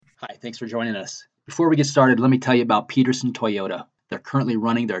Hi, thanks for joining us. Before we get started, let me tell you about Peterson Toyota. They're currently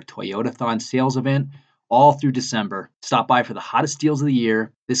running their Toyotathon sales event all through December. Stop by for the hottest deals of the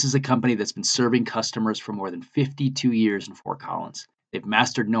year. This is a company that's been serving customers for more than 52 years in Fort Collins. They've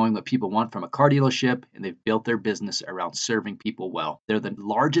mastered knowing what people want from a car dealership, and they've built their business around serving people well. They're the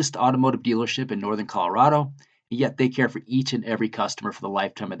largest automotive dealership in northern Colorado, yet they care for each and every customer for the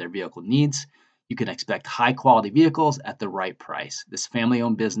lifetime of their vehicle needs. You can expect high-quality vehicles at the right price. This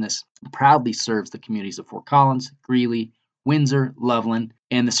family-owned business proudly serves the communities of Fort Collins, Greeley, Windsor, Loveland,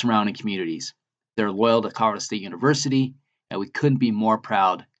 and the surrounding communities. They're loyal to Colorado State University, and we couldn't be more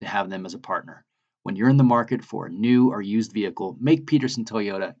proud to have them as a partner. When you're in the market for a new or used vehicle, make Peterson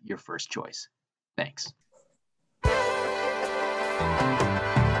Toyota your first choice. Thanks.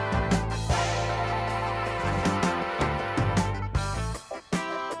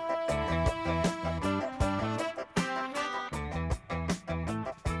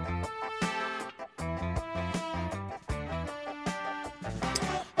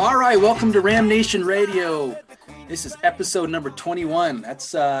 All right, welcome to RamNation Radio. This is episode number 21.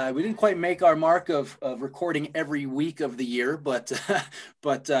 That's we didn't quite make our mark of recording every week of the year, but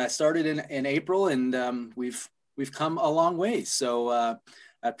started in April, and we've come a long way. So I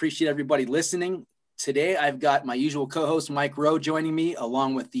appreciate everybody listening. Today I've got my usual co-host Mike Rowe joining me,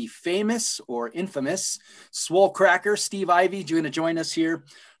 along with the famous or infamous Swole Cracker Steve Ivey, going to join us here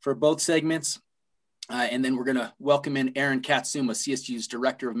for both segments. And then we're going to welcome in Aaron Katsuma, CSU's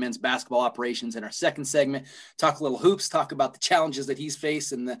Director of Men's Basketball Operations, in our second segment. Talk a little hoops, talk about the challenges that he's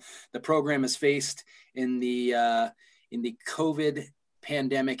faced and the program has faced in the COVID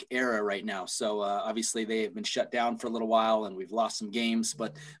pandemic era right now. So obviously they have been shut down for a little while and we've lost some games,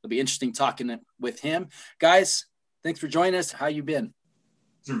 but it'll be interesting talking with him. Guys, thanks for joining us. How you been?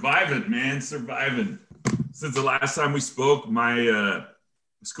 Surviving, man, surviving. Since the last time we spoke, my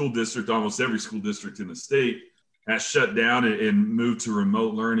school district, almost every school district in the state, has shut down and moved to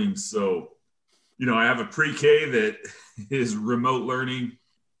remote learning. So, I have a pre-K that is remote learning,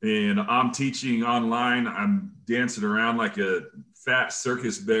 and I'm teaching online. I'm dancing around like a fat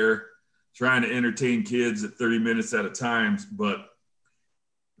circus bear, trying to entertain kids at 30 minutes at a time, but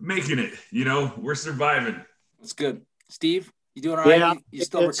making it, we're surviving. That's good. Steve, you doing all right? Yeah, you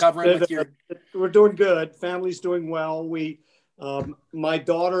still recovering with your... We're doing good. Family's doing well. My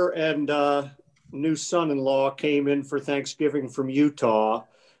daughter and new son-in-law came in for Thanksgiving from Utah.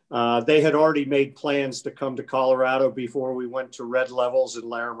 They had already made plans to come to Colorado before we went to red levels in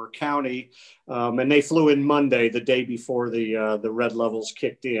Larimer County. And they flew in Monday, the day before the red levels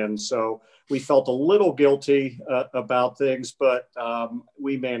kicked in. So we felt a little guilty about things, but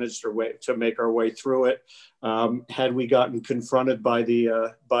we managed to make our way through it. Had we gotten confronted by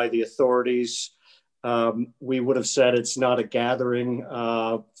the authorities, we would have said it's not a gathering.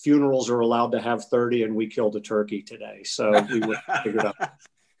 Funerals are allowed to have 30, and we killed a turkey today. So we would have figured out.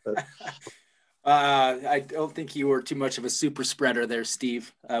 I don't think you were too much of a super spreader there,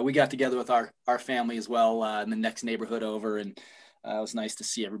 Steve. We got together with our family as well in the next neighborhood over, and it was nice to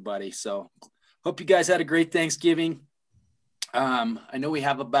see everybody. So hope you guys had a great Thanksgiving. I know we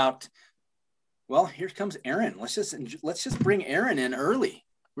have here comes Aaron. Let's just bring Aaron in early.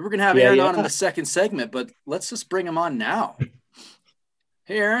 We were going to have Aaron on in the second segment, but let's just bring him on now.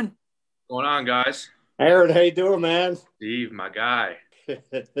 Hey, Aaron. What's going on, guys? Aaron, how you doing, man? Steve, my guy.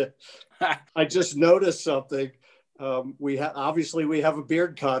 I just noticed something. We have a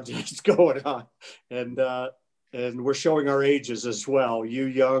beard contest going on, and we're showing our ages as well. You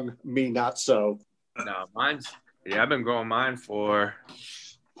young, me not so. No, I've been growing mine for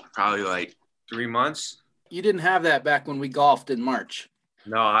probably like 3 months. You didn't have that back when we golfed in March.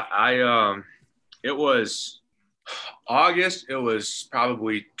 No, it was August. It was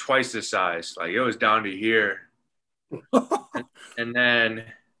probably twice the size. Like, it was down to here. and then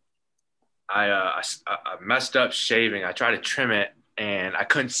I messed up shaving. I tried to trim it and I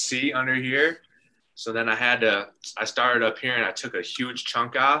couldn't see under here. So then I started up here and I took a huge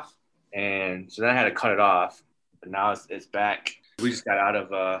chunk off. And so then I had to cut it off. But now it's back. We just got out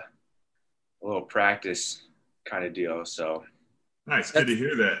of a little practice kind of deal. So. Nice. Good to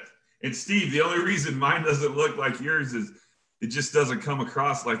hear that. And Steve, the only reason mine doesn't look like yours is it just doesn't come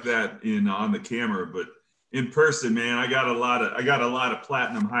across like that on the camera. But in person, man, I got a lot of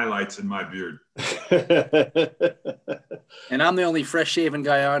platinum highlights in my beard. And I'm the only fresh shaven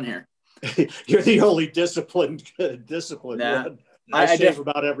guy on here. You're the only disciplined one. I shave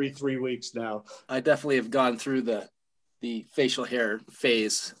about every 3 weeks now. I definitely have gone through the facial hair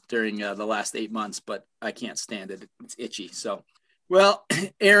phase during the last 8 months, but I can't stand it. It's itchy. So. Well,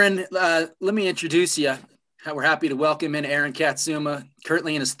 Aaron, let me introduce you. We're happy to welcome in Aaron Katsuma,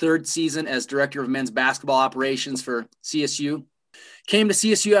 currently in his third season as Director of Men's Basketball Operations for CSU. Came to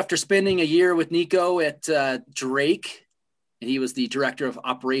CSU after spending a year with Nico at Drake. He was the Director of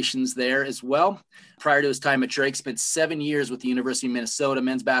Operations there as well. Prior to his time at Drake, spent 7 years with the University of Minnesota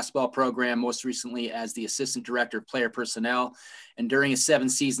men's basketball program, most recently as the Assistant Director of Player Personnel. And during his 7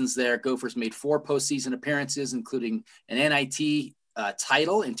 seasons there, Gophers made 4 postseason appearances, including an NIT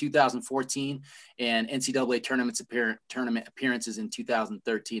title in 2014 and NCAA tournament appearances in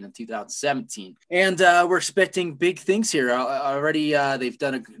 2013 and 2017. And we're expecting big things here. Already, they've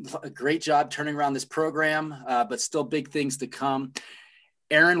done a great job turning around this program, but still big things to come.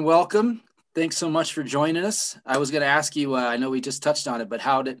 Aaron, welcome. Thanks so much for joining us. I was going to ask you, I know we just touched on it, but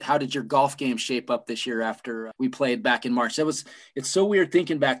how did your golf game shape up this year after we played back in March? It's so weird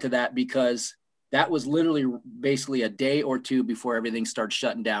thinking back to that because that was literally basically a day or two before everything started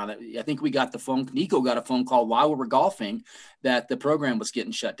shutting down. I think Nico got a phone call while we were golfing that the program was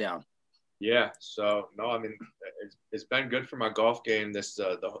getting shut down. Yeah. So, no, I mean, it's been good for my golf game, this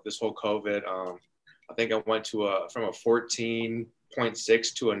whole COVID. I think I went from a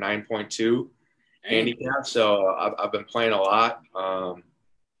 14.6 to a 9.2 handicap. So I've been playing a lot.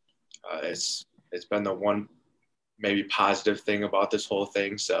 It's been the one maybe positive thing about this whole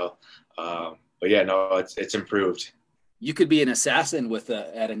thing. So, but yeah, no, it's improved. You could be an assassin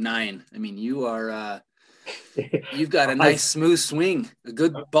at a 9. I mean, you are. You've got a nice smooth swing, a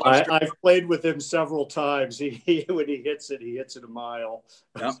good ball. I've played with him several times. He when he hits it a mile.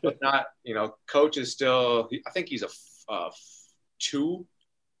 Yeah. But not, coach is still. I think he's a 2.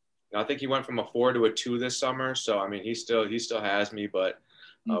 I think he went from a 4 to a 2 this summer. So I mean, he still has me, but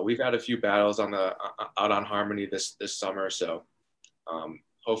we've had a few battles out on Harmony this summer. So.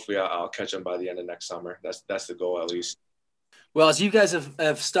 Hopefully I'll catch them by the end of next summer. That's the goal, at least. Well, as you guys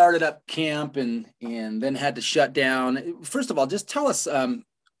have started up camp and then had to shut down, first of all, just tell us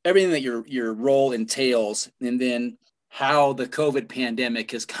everything that your role entails, and then how the COVID pandemic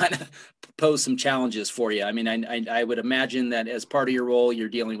has kind of posed some challenges for you. I mean, I would imagine that as part of your role, you're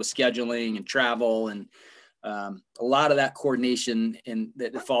dealing with scheduling and travel and a lot of that coordination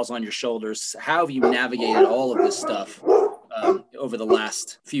that falls on your shoulders. How have you navigated all of this stuff over the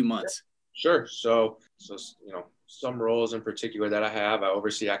last few months? Sure. So some roles in particular that I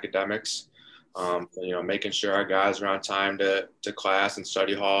oversee academics, making sure our guys are on time to class and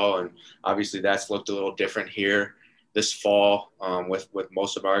study hall. And obviously that's looked a little different here this fall with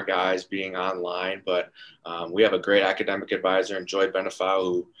most of our guys being online. But we have a great academic advisor in Joy Benefile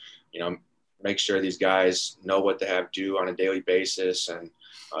who, makes sure these guys know what they have due on a daily basis and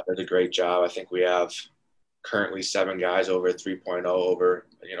does a great job. I think we have currently 7 guys over 3.0 over,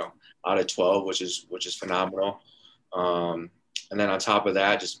 out of 12, which is phenomenal. And then on top of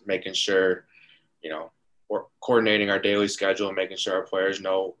that, just making sure, we're coordinating our daily schedule and making sure our players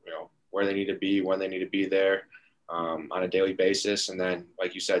know, where they need to be, when they need to be there on a daily basis. And then,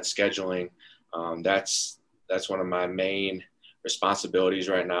 like you said, scheduling, that's one of my main responsibilities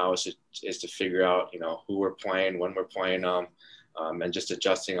right now is to figure out, who we're playing, when we're playing them, and just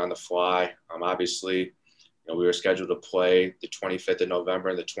adjusting on the fly. Obviously, we were scheduled to play the 25th of November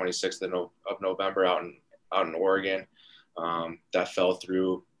and the 26th of November out in Oregon. That fell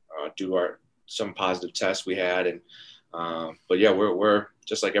through due to some positive tests we had. And but yeah, we're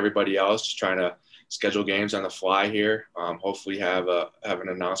just like everybody else, just trying to schedule games on the fly here. Hopefully have an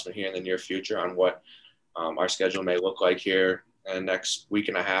announcement here in the near future on what our schedule may look like here in the next week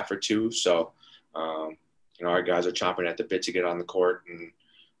and a half or 2. So our guys are chomping at the bit to get on the court. And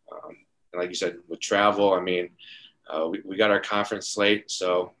like you said, with travel, I mean, we got our conference slate,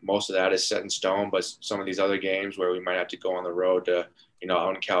 so most of that is set in stone. But some of these other games where we might have to go on the road to,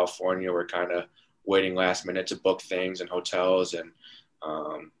 out in California, we're kind of waiting last minute to book things and hotels. And,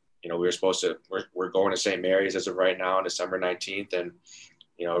 we're going to St. Mary's as of right now on December 19th. And,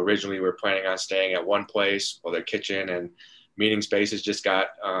 originally we were planning on staying at one place. Well, their kitchen and meeting spaces just got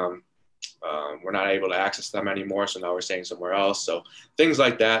we're not able to access them anymore. So now we're staying somewhere else. So things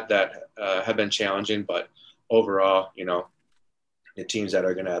like that have been challenging, but overall, the teams that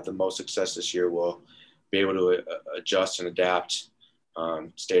are going to have the most success this year will be able to adjust and adapt,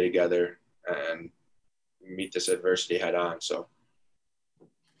 stay together, and meet this adversity head on. So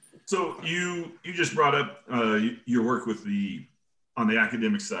you just brought up your work on the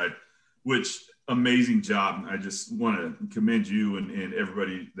academic side, which amazing job. I just want to commend you and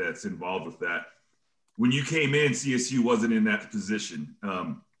everybody that's involved with that. When you came in, CSU wasn't in that position.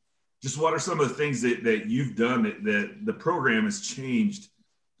 Just what are some of the things that you've done that the program has changed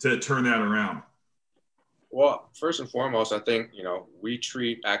to turn that around? Well, first and foremost, I think, we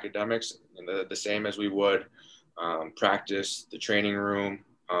treat academics the same as we would practice, the training room.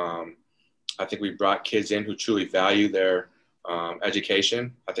 I think we brought kids in who truly value their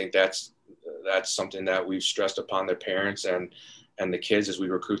education. I think that's something that we've stressed upon their parents and the kids as we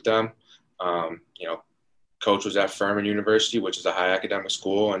recruit them. Coach was at Furman University, which is a high academic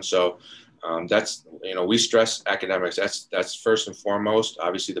school. And so that's, we stress academics. That's first and foremost.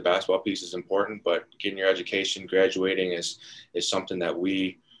 Obviously the basketball piece is important, but getting your education, graduating is something that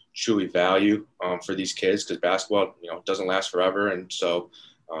we truly value for these kids, because basketball, doesn't last forever. And so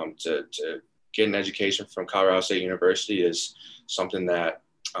to get an education from Colorado State University is something that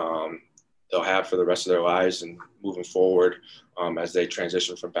they'll have for the rest of their lives and moving forward as they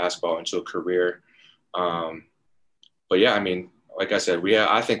transition from basketball into a career. But yeah, like I said,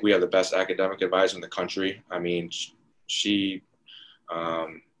 I think we have the best academic advisor in the country. She's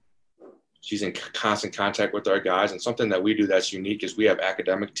in constant contact with our guys, and something that we do that's unique is we have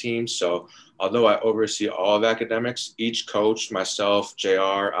academic teams. So although I oversee all of academics, each coach, myself,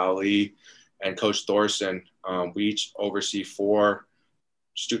 JR, Ali, and Coach Thorson, we each oversee 3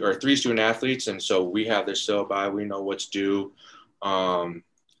 student athletes. And so we have their syllabi, we know what's due. If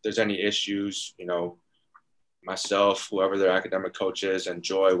there's any issues, myself, whoever their academic coach is, and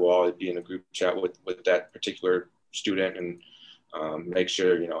Joy will always be in a group chat with that particular student and make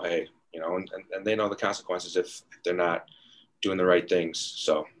sure, hey, and they know the consequences if they're not doing the right things.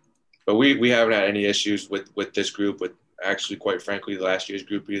 So, but we haven't had any issues with this group, with actually, quite frankly, last year's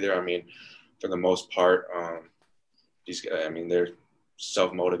group either. For the most part, these guys, they're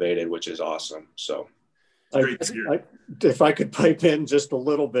self-motivated, which is awesome. So if I could pipe in just a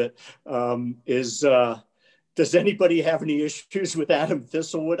little bit, does anybody have any issues with Adam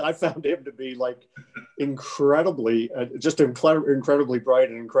Thistlewood? I found him to be incredibly bright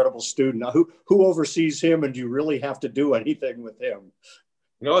and incredible student. Now, who oversees him, and do you really have to do anything with him?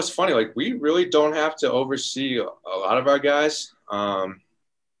 It's funny. We really don't have to oversee a lot of our guys.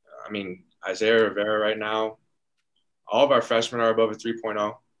 Isaiah Rivera right now, all of our freshmen are above a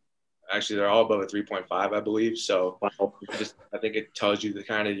 3.0. Actually, they're all above a 3.5, I believe. So wow. I think it tells you the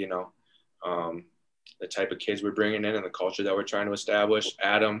kind of, the type of kids we're bringing in and the culture that we're trying to establish.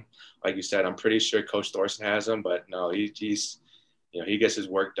 Adam, like you said, I'm pretty sure Coach Thorson has him, but no, he's he gets his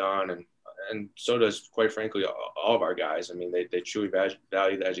work done, and so does, quite frankly, all of our guys. They truly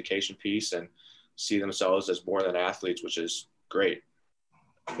value the education piece and see themselves as more than athletes, which is great.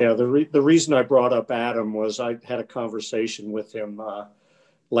 Yeah, the reason I brought up Adam was I had a conversation with him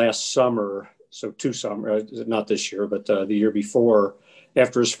last summer, so 2 summers, not this year, but the year before,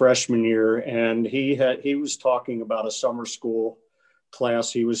 after his freshman year, and he was talking about a summer school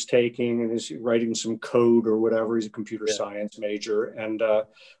class he was taking, and he's writing some code or whatever. He's a computer science major, and I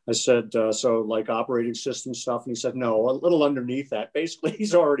said, so like operating system stuff, and he said, no, a little underneath that. Basically,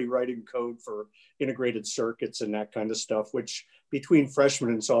 he's already writing code for integrated circuits and that kind of stuff, which between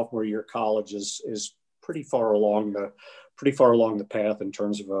freshman and sophomore year college is pretty far along the path in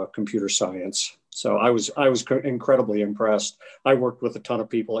terms of computer science. So I was incredibly impressed. I worked with a ton of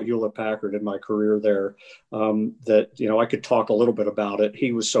people at Hewlett Packard in my career there that, I could talk a little bit about it.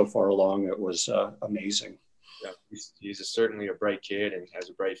 He was so far along. It was amazing. Yeah, he's certainly a bright kid and has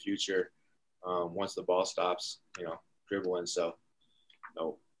a bright future once the ball stops, dribbling. So,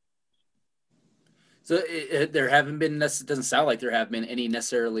 no. So there haven't been, it doesn't sound like there have been any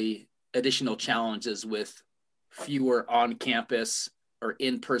necessarily additional challenges with fewer on-campus or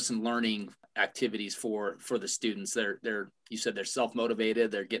in-person learning activities for the students. You said they're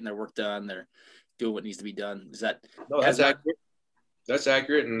self-motivated, they're getting their work done, they're doing what needs to be done. Is that? No, that's accurate. That's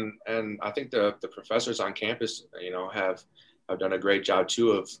accurate. And I think the professors on campus, have done a great job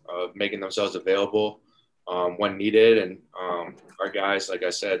too of making themselves available when needed. And our guys, like I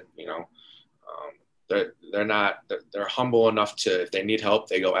said, they're humble enough to, if they need help,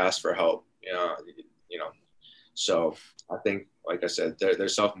 they go ask for help. So I think, like I said, they're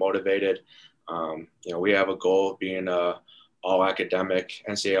self-motivated. We have a goal of being a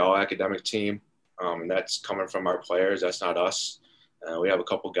NCAA all academic team. And that's coming from our players. That's not us. We have a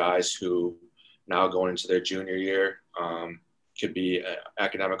couple guys who now going into their junior year could be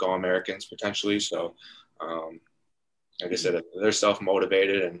academic All-Americans potentially. So, like I said, they're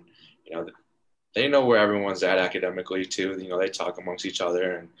self-motivated, and, they know where everyone's at academically too. They talk amongst each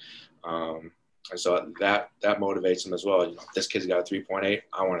other, and so that motivates them as well. This kid's got a 3.8.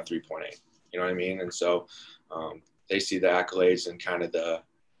 I want a 3.8. You know what I mean? And so they see the accolades and kind of the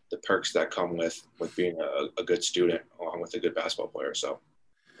perks that come with being a good student along with a good basketball player. So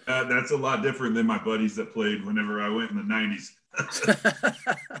that's a lot different than my buddies that played whenever I went in the 90s.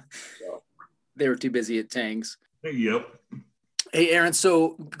 They were too busy at Tangs. Yep. Hey, Aaron,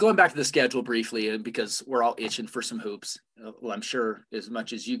 so going back to the schedule briefly, because we're all itching for some hoops. Well, I'm sure as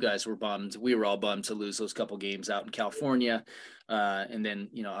much as you guys were bummed, we were all bummed to lose those couple games out in California. And then,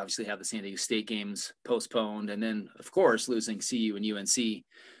 obviously have the San Diego State games postponed. And then, of course, losing CU and UNC,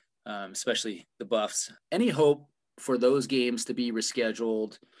 especially the Buffs. Any hope for those games to be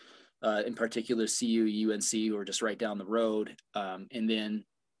rescheduled, in particular CU, UNC, or just right down the road? And then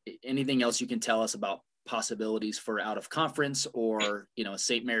anything else you can tell us about possibilities for out of conference or,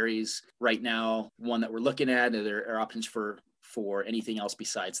 St. Mary's right now, one that we're looking at? Are there options for anything else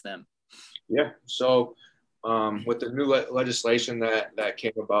besides them? Yeah. So with the new legislation that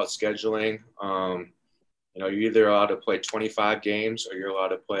came about scheduling, you're either allowed to play 25 games or you're allowed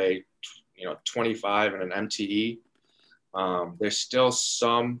to play, 25 in an MTE. There's still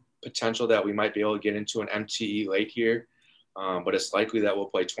some potential that we might be able to get into an MTE late here. But it's likely that we'll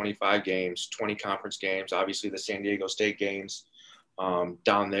play 25 games, 20 conference games. Obviously, the San Diego State games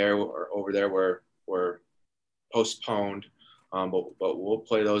down there or over there were postponed, but we'll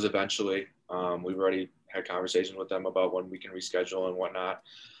play those eventually. We've already had conversations with them about when we can reschedule and whatnot.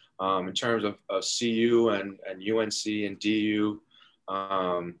 In terms of CU and UNC and DU,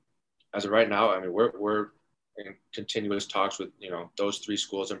 as of right now, I mean, we're in continuous talks with, those three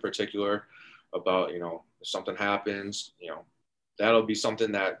schools in particular about, if something happens, that'll be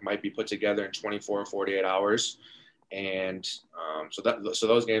something that might be put together in 24 or 48 hours. And so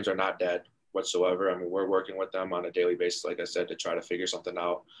those games are not dead whatsoever. I mean, we're working with them on a daily basis, like I said, to try to figure something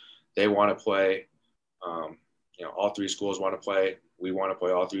out. They want to play, all three schools want to play. We want to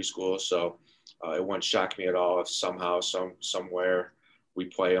play all three schools. So it wouldn't shock me at all if somehow, somewhere we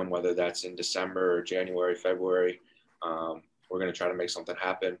play them, whether that's in December or January, February. We're going to try to make something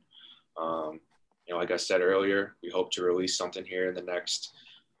happen. Like I said earlier, we hope to release something here in the next,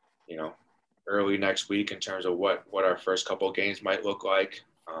 early next week in terms of what our first couple of games might look like.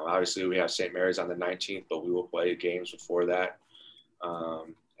 Obviously, we have St. Mary's on the 19th, but we will play games before that.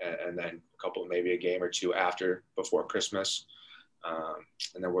 And then maybe a game or two before Christmas.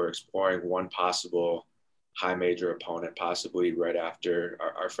 And then we're exploring one possible high major opponent, possibly right after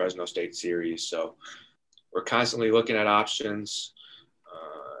our Fresno State series. So we're constantly looking at options.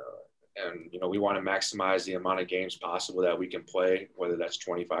 And, we want to maximize the amount of games possible that we can play, whether that's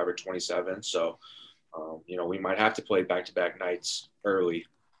 25 or 27. So, we might have to play back-to-back nights early.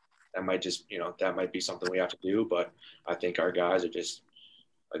 That might that might be something we have to do. But I think our guys are just,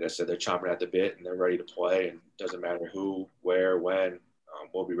 like I said, they're chomping at the bit and they're ready to play. And it doesn't matter who, where, when,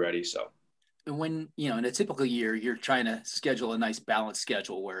 we'll be ready. So. When, in a typical year, you're trying to schedule a nice balanced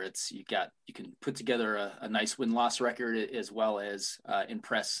schedule where you can put together a nice win-loss record as well as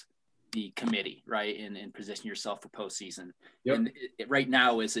impress the committee, right? And position yourself for postseason. Yep. And right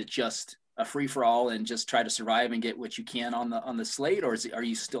now, is it just a free for all and just try to survive and get what you can on the slate? Or are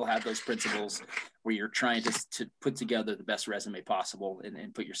you still have those principles where you're trying to put together the best resume possible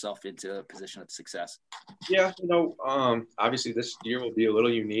and put yourself into a position of success? Yeah. Obviously this year will be a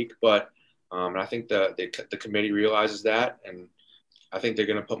little unique, but I think the committee realizes that. And I think they're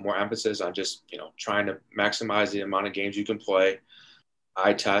going to put more emphasis on just, trying to maximize the amount of games you can play.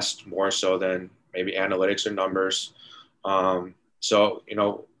 Eye test more so than maybe analytics or numbers. So,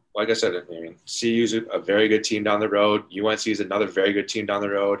 like I said, CU is a very good team down the road. UNC is another very good team down the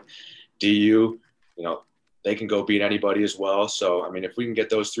road. DU, they can go beat anybody as well. So, if we can get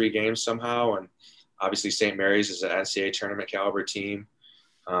those three games somehow, and obviously St. Mary's is an NCAA tournament caliber team.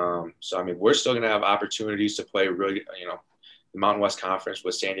 So, we're still going to have opportunities to play really, the Mountain West Conference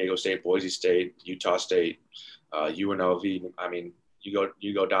with San Diego State, Boise State, Utah State, UNLV.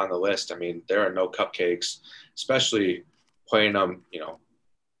 You go down the list. There are no cupcakes, especially playing them,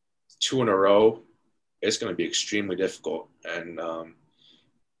 2 in a row. It's going to be extremely difficult. And,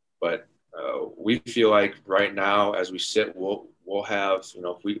 but we feel like right now, as we sit, we'll have,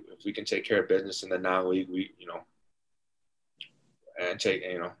 if we can take care of business in the non-league,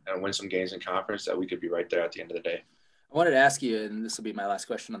 and win some games in conference, that we could be right there at the end of the day. I wanted to ask you, and this will be my last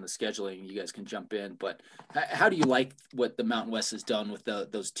question on the scheduling. You guys can jump in, but how do you like what the Mountain West has done with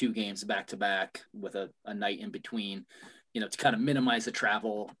those 2 games back to back with a night in between, to kind of minimize the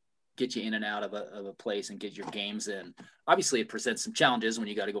travel, get you in and out of a place and get your games in? Obviously, it presents some challenges when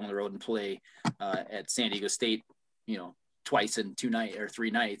you got to go on the road and play at San Diego State, twice in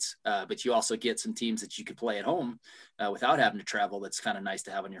 3 nights, but you also get some teams that you could play at home without having to travel. That's kind of nice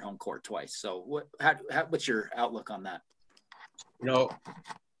to have on your home court twice. So what's your outlook on that?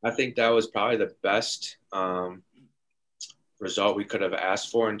 I think that was probably the best result we could have asked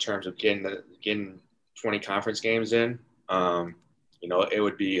for in terms of getting 20 conference games in. It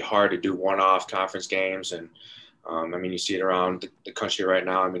would be hard to do one-off conference games and I mean, you see it around the country right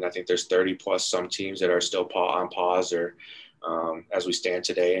now. I mean, I think there's 30 plus some teams that are still on pause or as we stand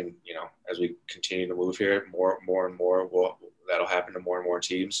today. And, you know, as we continue to move here, more and more that'll happen to more and more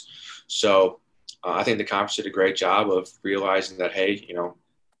teams. So I think the conference did a great job of realizing that, hey, you know,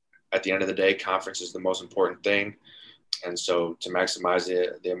 at the end of the day, conference is the most important thing. And so to maximize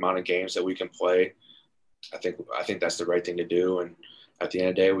the amount of games that we can play, I think that's the right thing to do. And at the end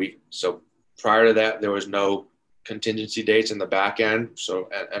of the day, so prior to that, there was no contingency dates in the back end. So,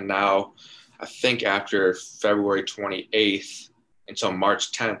 and now I think after February 28th until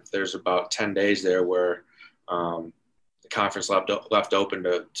March 10th, there's about 10 days there where the conference left open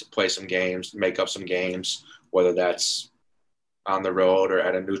to play some games, make up some games, whether that's on the road or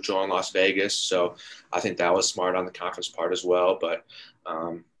at a neutral in Las Vegas. So I think that was smart on the conference part as well. But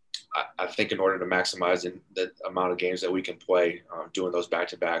I think in order to maximize the amount of games that we can play, doing those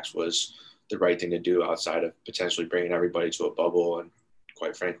back-to-backs was the right thing to do outside of potentially bringing everybody to a bubble. And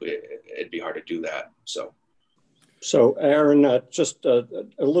quite frankly, it'd be hard to do that. So Aaron, just a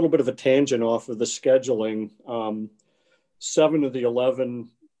little bit of a tangent off of the scheduling. 7 of the 11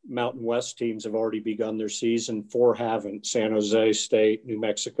 Mountain West teams have already begun their season. 4 haven't. San Jose State, New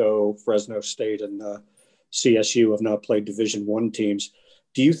Mexico, Fresno State, and CSU have not played Division I teams.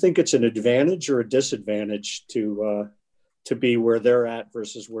 Do you think it's an advantage or a disadvantage to be where they're at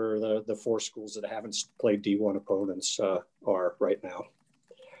versus where the 4 schools that haven't played D1 opponents are right now?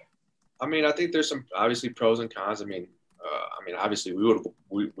 I mean, I think there's some obviously pros and cons. I mean, obviously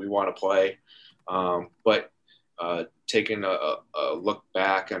we want to play, but taking a look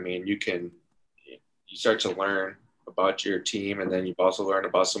back, I mean, you start to learn about your team, and then you've also learned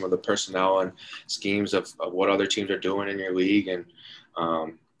about some of the personnel and schemes of what other teams are doing in your league. And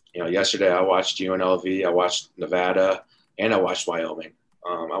you know, yesterday I watched UNLV, I watched Nevada, and I watched Wyoming.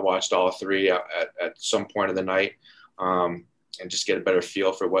 I watched all 3 at some point of the night, and just get a better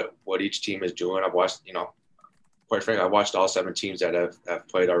feel for what each team is doing. I've watched, you know, quite frankly, I watched all 7 teams that have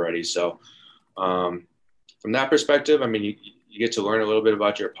played already. So from that perspective, I mean, you get to learn a little bit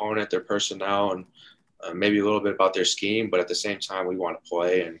about your opponent, their personnel, and maybe a little bit about their scheme. But at the same time, we want to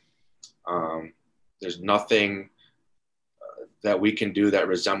play, and there's nothing that we can do that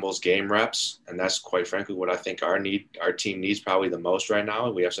resembles game reps. And that's quite frankly what I think our team needs probably the most right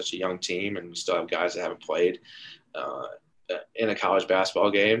now. We have such a young team, and we still have guys that haven't played in a college basketball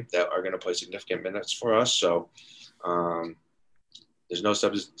game that are going to play significant minutes for us. So there's no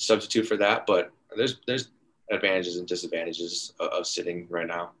substitute for that, but there's advantages and disadvantages of sitting right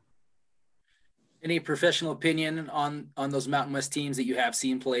now. Any professional opinion on those Mountain West teams that you have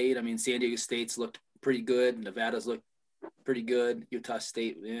seen played? I mean, San Diego State's looked pretty good. Nevada's looked pretty good. Utah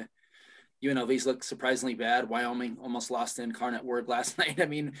State, yeah. UNLV's looked surprisingly bad. Wyoming almost lost to Incarnate Word last night. I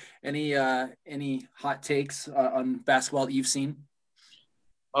mean, any hot takes on basketball that you've seen?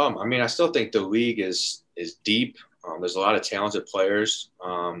 I mean, I still think the league is deep. There's a lot of talented players.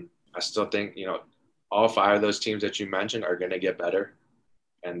 I still think, you know, all 5 of those teams that you mentioned are going to get better.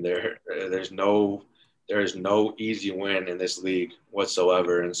 And there is no easy win in this league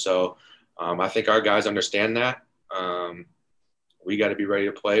whatsoever. And so I think our guys understand that. We got to be ready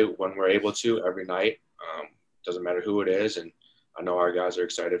to play when we're able to every night. Doesn't matter who it is. And I know our guys are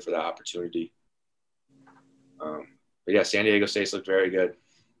excited for that opportunity. But yeah, San Diego State's looked very good.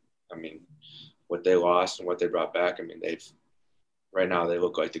 I mean, what they lost and what they brought back, I mean, right now they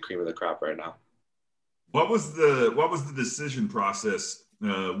look like the cream of the crop right now. What was the decision process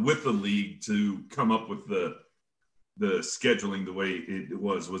with the league to come up with the scheduling the way it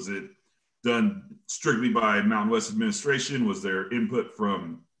was? Was it done strictly by Mountain West administration? Was there input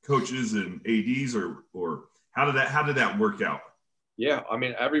from coaches and ADs, or how did that work out? Yeah, I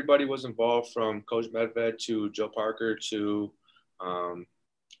mean, everybody was involved, from Coach Medved to Joe Parker to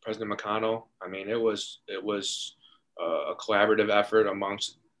President McConnell. I mean, it was a collaborative effort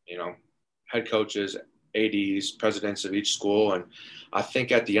amongst, you know, head coaches, ADs, presidents of each school. And I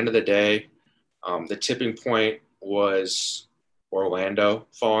think at the end of the day, the tipping point was Orlando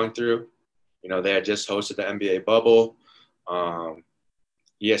falling through. You know, they had just hosted the NBA bubble.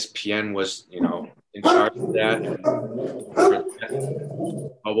 ESPN was, you know, in charge of that. For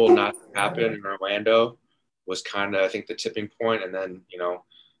that bubble not to happen in Orlando was kind of, I think, the tipping point. And then, you know,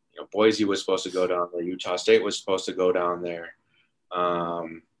 Boise was supposed to go down there. Utah State was supposed to go down there.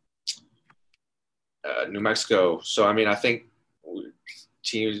 New Mexico. So, I mean, I think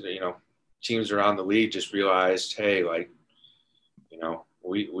teams around the league just realized, hey, like, you know,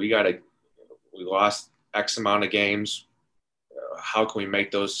 we lost X amount of games. How can we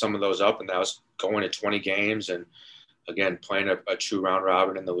make some of those up? And that was going to 20 games and, again, playing a true round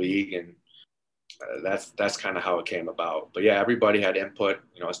robin in the league. And that's kind of how it came about. But yeah, everybody had input.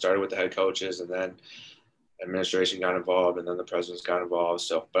 It started with the head coaches, and then administration got involved, and then the presidents got involved.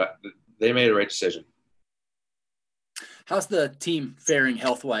 So, but they made the right decision. How's the team faring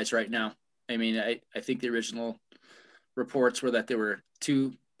health-wise right now? I mean, I think the original reports were that there were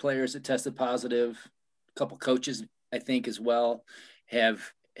 2 players that tested positive, a couple coaches, I think, as well.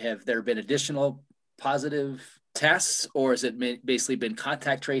 Have there been additional positive tests, or has it basically been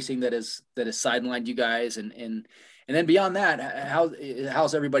contact tracing that has sidelined you guys? And then beyond that,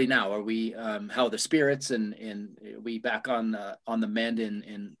 how's everybody now? Are we how are the spirits, and are we back on the mend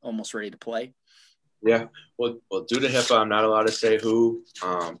and almost ready to play? Yeah, well, due to HIPAA, I'm not allowed to say who.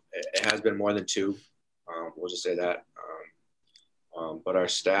 It has been more than 2. We'll just say that. But our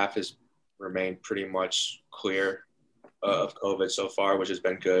staff has remained pretty much clear of COVID so far, which has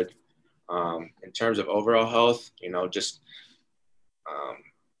been good. In terms of overall health, just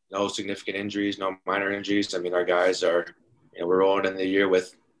no significant injuries, no minor injuries. I mean, our guys are, we're rolling in the year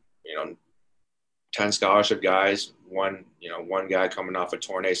with, 10 scholarship guys, one guy coming off a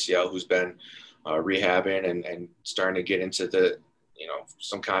torn ACL who's been rehabbing and starting to get into the,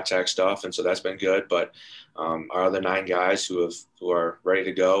 some contact stuff. And so that's been good. But our other 9 guys who are ready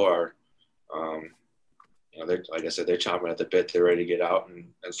to go are, they're, like I said, they're chomping at the bit. They're ready to get out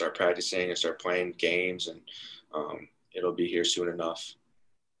and start practicing and start playing games. And it'll be here soon enough.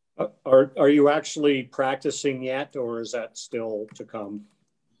 Are you actually practicing yet, or is that still to come?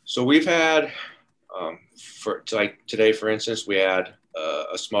 So we've had, like today, for instance, we had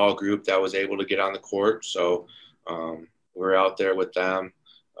a small group that was able to get on the court. So we're out there with them,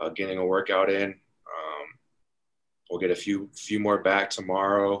 getting a workout in. We'll get a few more back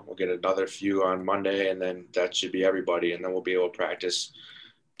tomorrow. We'll get another few on Monday, and then that should be everybody. And then we'll be able to practice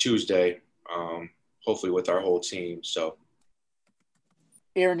Tuesday, hopefully with our whole team. So,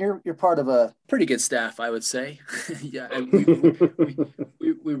 Aaron, you're part of a pretty good staff, I would say. Yeah,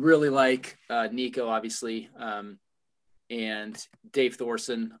 we really like Nico, obviously, and Dave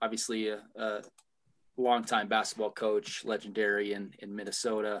Thorson, obviously a longtime basketball coach, legendary in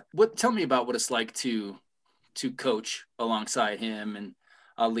Minnesota. Tell me about what it's like to coach alongside him and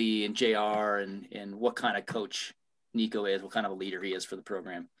Ali and JR, and what kind of coach Nico is, what kind of a leader he is for the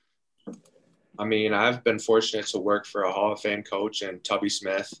program. I mean, I've been fortunate to work for a Hall of Fame coach in Tubby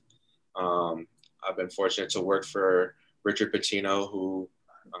Smith. I've been fortunate to work for Richard Pitino, who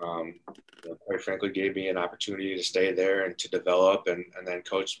quite frankly gave me an opportunity to stay there and to develop. And then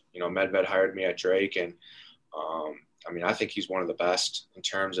Coach, Medved hired me at Drake. And I mean, I think he's one of the best in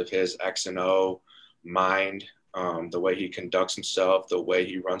terms of his X and O mind, the way he conducts himself, the way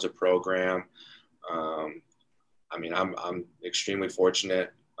he runs a program. I mean, I'm extremely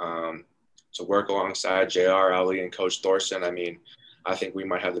fortunate to work alongside JR, Ali, and Coach Thorson. I mean, I think we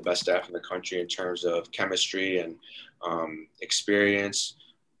might have the best staff in the country in terms of chemistry and experience,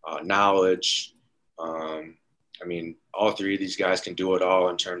 knowledge. I mean, all 3 of these guys can do it all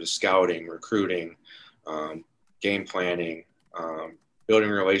in terms of scouting, recruiting, game planning, building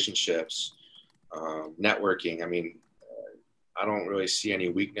relationships, networking. I mean, I don't really see any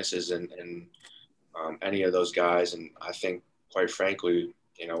weaknesses in any of those guys. And I think, quite frankly,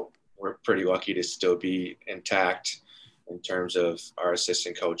 we're pretty lucky to still be intact in terms of our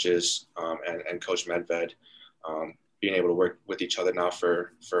assistant coaches and Coach Medved being able to work with each other now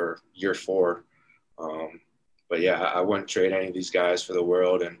for year 4. But yeah, I wouldn't trade any of these guys for the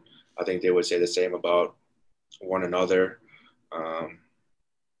world. And I think they would say the same about one another.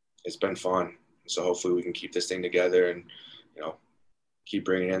 It's been fun. So hopefully we can keep this thing together and, keep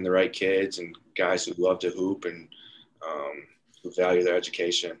bringing in the right kids and guys who love to hoop and who value their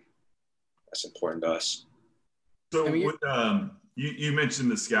education. That's important to us. So you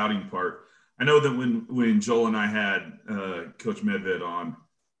mentioned the scouting part. I know that when Joel and I had Coach Medved on,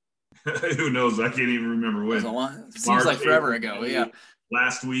 who knows? I can't even remember when. It seems like forever ago. Yeah.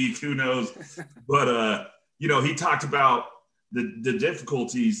 Last week, who knows? But he talked about the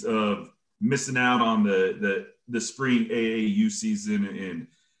difficulties of missing out on the spring AAU season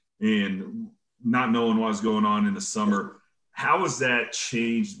and not knowing what was going on in the summer. How has that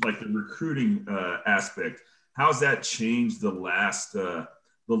changed, like the recruiting aspect? How has that changed the last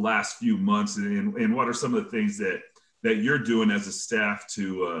few months? And what are some of the things that you're doing as a staff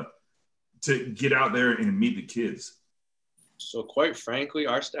to get out there and meet the kids? So quite frankly,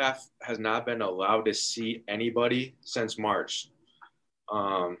 our staff has not been allowed to see anybody since March.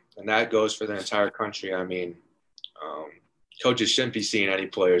 And that goes for the entire country. I mean, coaches shouldn't be seeing any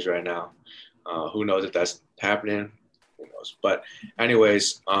players right now. Who knows if that's happening? Who knows? But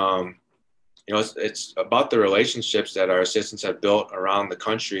anyways, it's about the relationships that our assistants have built around the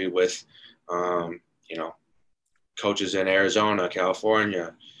country with You know, coaches in Arizona,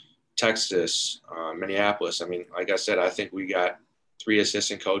 California, Texas, Minneapolis. I mean, like I said, I think we got 3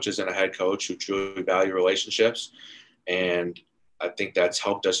 assistant coaches and a head coach who truly value relationships. And I think that's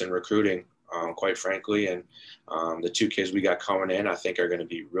helped us in recruiting, quite frankly. And the 2 kids we got coming in, I think are going to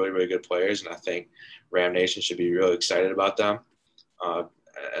be really, really good players. And I think RamNation should be really excited about them.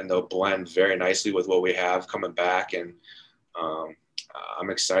 And they'll blend very nicely with what we have coming back. And I'm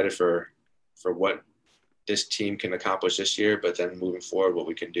excited for what this team can accomplish this year, but then moving forward, what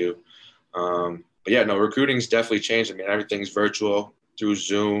we can do. But yeah, no, recruiting's definitely changed. I mean, everything's virtual through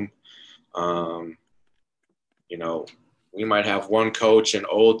Zoom. You know, we might have one coach in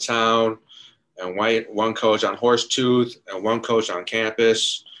Old Town and one coach on Horsetooth and one coach on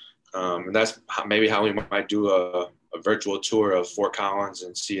campus. And that's maybe how we might do a virtual tour of Fort Collins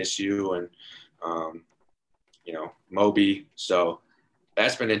and CSU and, you know, Moby. So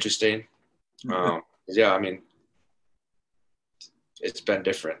that's been interesting. Yeah, I mean, it's been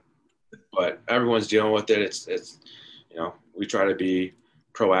different, but everyone's dealing with it. It's you know, we try to be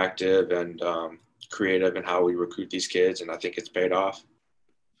proactive and creative in how we recruit these kids, and I think it's paid off.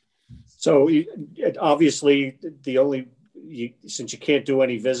 So obviously, since you can't do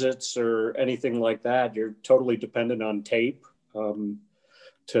any visits or anything like that, you're totally dependent on tape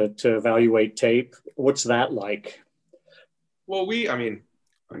to evaluate tape. What's that like? Well, we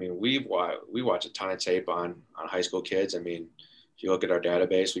watch a ton of tape on high school kids. I mean, if you look at our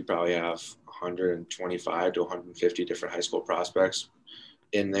database, we probably have 125 to 150 different high school prospects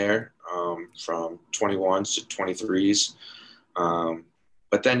in there, from 21s to 23s.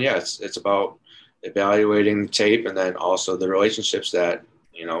 But then, yeah, it's about evaluating the tape and then also the relationships that,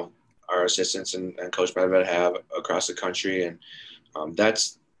 you know, our assistants and Coach Medved have across the country. And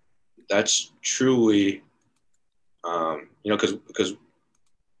that's truly, you know, because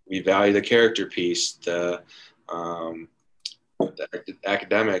we value the character piece, the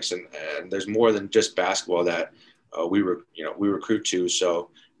academics, and there's more than just basketball that we recruit to. So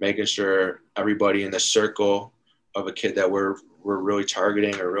making sure everybody in the circle of a kid that we're really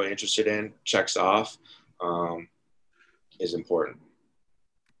targeting or really interested in checks off is important.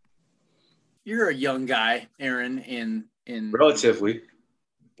 You're a young guy, Aaron, in relatively.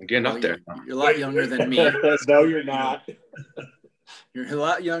 I'm getting up there. You're a lot younger than me. No, you're not. You're a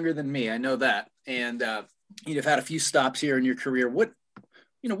lot younger than me. I know that. And you've had a few stops here in your career. What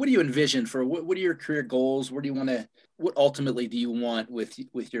do you envision for what are your career goals? What ultimately do you want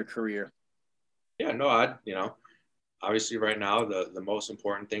with your career? Yeah, no, obviously right now the most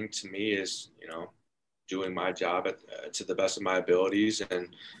important thing to me is, you know, doing my job to the best of my abilities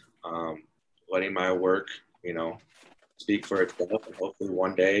and letting my work, you know, speak for itself. And hopefully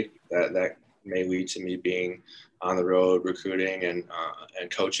one day that may lead to me being on the road recruiting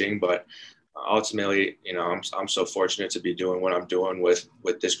and coaching. But ultimately, you know, I'm so fortunate to be doing what I'm doing with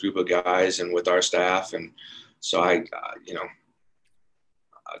this group of guys and with our staff. And so I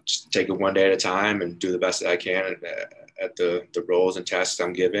just take it one day at a time and do the best that I can at the roles and tasks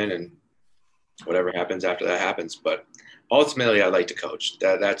I'm given, and whatever happens after that happens. But ultimately, I'd like to coach.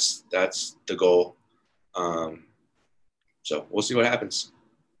 That's the goal. So we'll see what happens.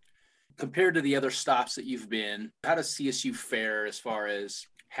 Compared to the other stops that you've been, how does CSU fare as far as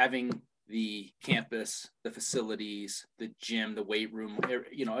having the campus, the facilities, the gym, the weight room,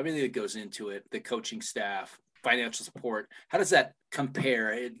 you know, everything that goes into it, the coaching staff, financial support? How does that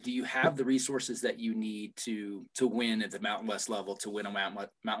compare? Do you have the resources that you need to win at the Mountain West level, to win a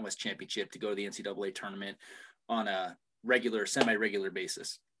Mountain West championship, to go to the NCAA tournament on a regular, semi-regular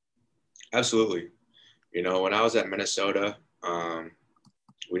basis? Absolutely. You know, when I was at Minnesota,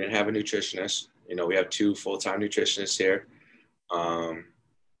 we didn't have a nutritionist. You know, we have 2 full-time nutritionists here.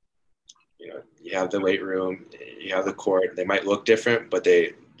 You know, you have the weight room, you have the court. They might look different, but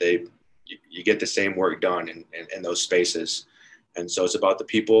you get the same work done in those spaces. And so it's about the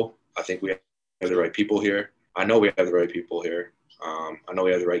people. I think we have the right people here. I know we have the right people here. I know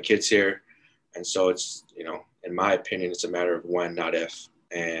we have the right kids here. And so it's, you know, in my opinion, it's a matter of when, not if.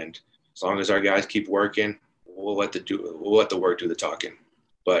 And as long as our guys keep working, we'll let the work do the talking.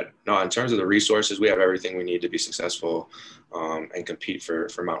 But no, in terms of the resources, we have everything we need to be successful and compete for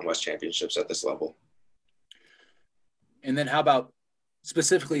Mountain West championships at this level. And then how about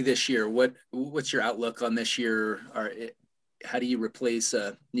specifically this year? What's your outlook on this year? How do you replace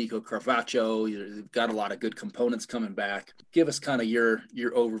Nico Carvaccio? You've got a lot of good components coming back. Give us kind of your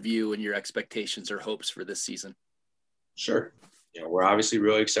overview and your expectations or hopes for this season. Sure. You know, we're obviously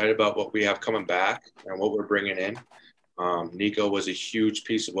really excited about what we have coming back and what we're bringing in. Nico was a huge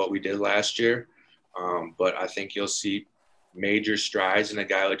piece of what we did last year, but I think you'll see major strides in a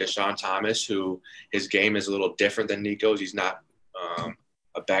guy like Deshaun Thomas, who his game is a little different than Nico's. He's not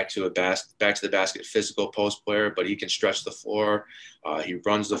a back to the basket physical post player, but he can stretch the floor. He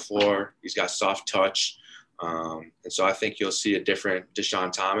runs the floor. He's got soft touch. And so I think you'll see a different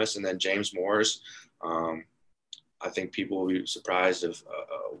Deshaun Thomas. And then James Moore's, I think people will be surprised of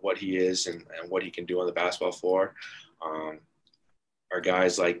what he is and what he can do on the basketball floor. Our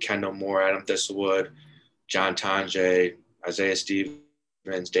guys like Kendall Moore, Adam Thistlewood, John Tanjay, Isaiah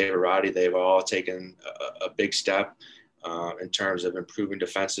Stevens, David Roddy, they've all taken a big step in terms of improving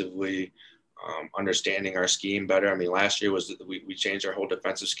defensively, understanding our scheme better. I mean, last year we changed our whole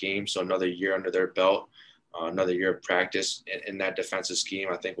defensive scheme, so another year under their belt, another year of practice in that defensive scheme,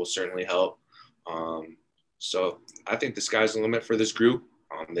 I think will certainly help. So I think the sky's the limit for this group.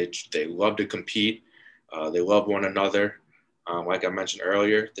 They love to compete. They love one another. Like I mentioned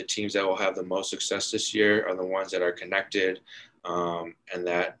earlier, the teams that will have the most success this year are the ones that are connected and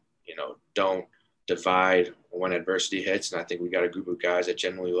that, don't divide when adversity hits. And I think we got a group of guys that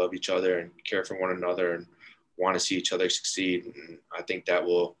genuinely love each other and care for one another and want to see each other succeed. And I think that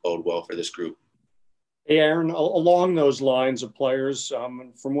will bode well for this group. Hey, Aaron, along those lines of players,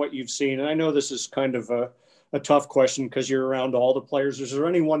 from what you've seen, and I know this is kind of a tough question because you're around all the players. Is there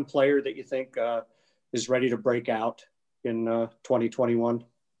any one player that you think is ready to break out in 2021?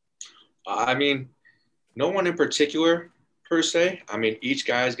 I mean, no one in particular per se. I mean, each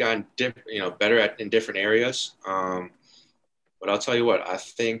guy's gotten better in different areas. But I'll tell you what, I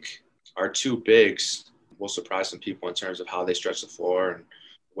think our two bigs will surprise some people in terms of how they stretch the floor and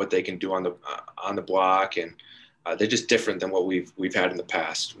what they can do on the block, and they're just different than what we've had in the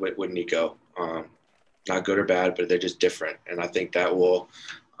past with Nico. Not good or bad, but they're just different, and I think that will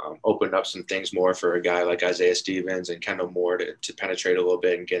open up some things more for a guy like Isaiah Stevens and Kendall Moore to penetrate a little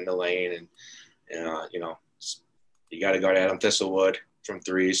bit and get in the lane. And you got to guard Adam Thistlewood from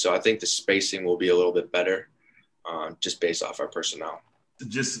three. So I think the spacing will be a little bit better just based off our personnel.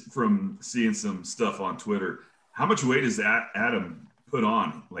 Just from seeing some stuff on Twitter, how much weight does Adam put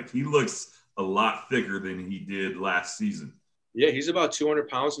on? Like, he looks a lot thicker than he did last season. Yeah, he's about 200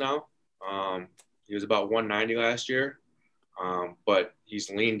 pounds now. He was about 190 last year. But he's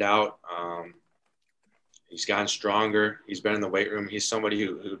leaned out. He's gotten stronger. He's been in the weight room. He's somebody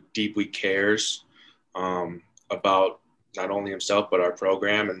who deeply cares about not only himself but our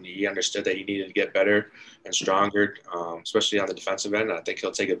program, and he understood that he needed to get better and stronger, especially on the defensive end. And I think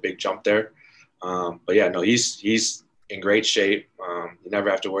he'll take a big jump there. But yeah, no, he's in great shape. You never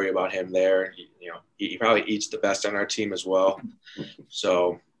have to worry about him there. He probably eats the best on our team as well.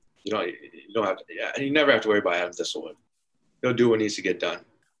 So you never have to worry about Adam Thistlewood. He'll do what needs to get done.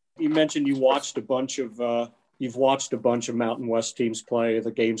 You mentioned you've watched a bunch of Mountain West teams play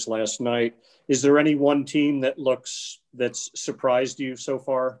the games last night. Is there any one team that's surprised you so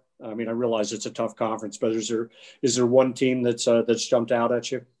far? I mean, I realize it's a tough conference, but is there one team that's jumped out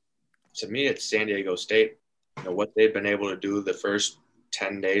at you? To me, it's San Diego State. What they've been able to do the first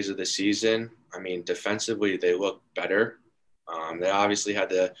 10 days of the season. I mean, defensively, they look better. They obviously had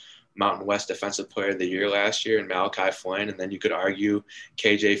the Mountain West Defensive Player of the Year last year in Malachi Flynn, and then you could argue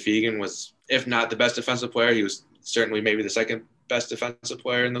KJ Fegan was, if not the best defensive player, he was certainly maybe the second best defensive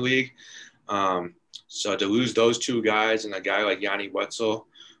player in the league. So to lose those two guys and a guy like Yanni Wetzel,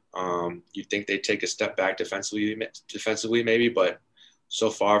 you'd think they'd take a step back defensively maybe, but so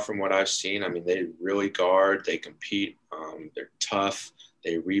far from what I've seen, I mean, they really guard, they compete, they're tough,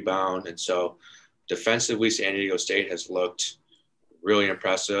 they rebound, and so defensively, San Diego State has looked really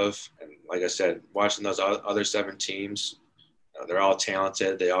impressive. And like I said, watching those other 7 teams, they're all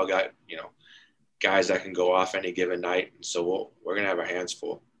talented. They all got, guys that can go off any given night. So we're going to have our hands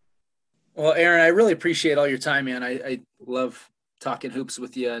full. Well, Aaron, I really appreciate all your time, man. I love talking hoops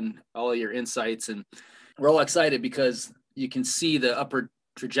with you and all of your insights. And we're all excited because you can see the upward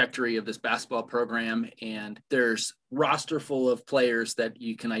trajectory of this basketball program, and there's roster full of players that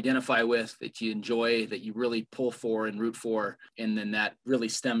you can identify with, that you enjoy, that you really pull for and root for, and then that really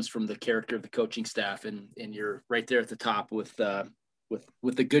stems from the character of the coaching staff, and you're right there at the top with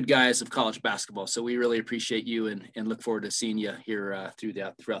the good guys of college basketball. So we really appreciate you and look forward to seeing you here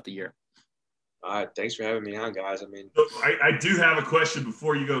throughout the year. All right, thanks for having me on, guys. I mean, I do have a question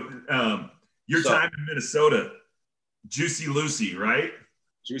before you go. Your time in Minnesota, Juicy Lucy, right?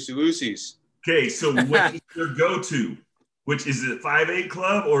 Juicy Lucy's. Okay, so what is your go-to? Which is it, 5-8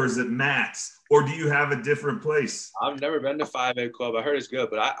 Club or is it Matt's? Or do you have a different place? I've never been to 5-8 Club. I heard it's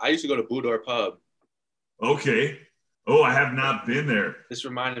good, but I used to go to Boudoir Pub. Okay. Oh, I have not been there. This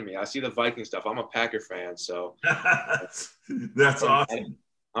reminded me. I see the Viking stuff. I'm a Packer fan, so. That's awesome.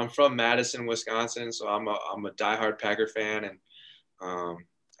 I'm from Madison, Wisconsin, so I'm a diehard Packer fan, and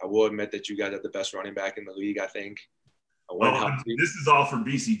I will admit that you guys are the best running back in the league. I think. This is all for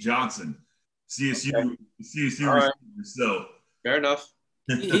BC Johnson, CSU, Okay. CSU. All right. So fair enough.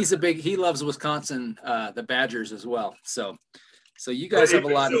 He loves Wisconsin, the Badgers as well. So you guys have a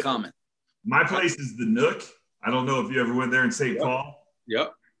lot in common. My place is the Nook. I don't know if you ever went there in St. Paul.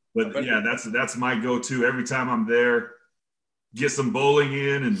 Yep. But yeah, that's my go-to every time I'm there. Get some bowling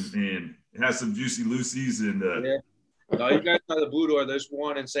in and have some juicy Lucy's and yeah. No, you guys have the Blue Door. There's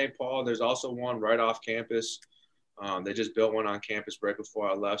one in St. Paul. There's also one right off campus. They just built one on campus right before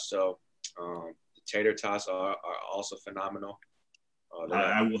I left. So the tater tots are also phenomenal.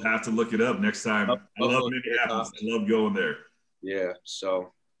 I will have to look it up next time. I love Minneapolis. I love going there. Yeah.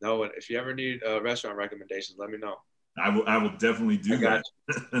 So no, if you ever need restaurant recommendations, let me know. I will definitely do that.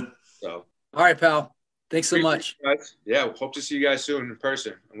 So all right, pal. Thanks so much. Yeah, hope to see you guys soon in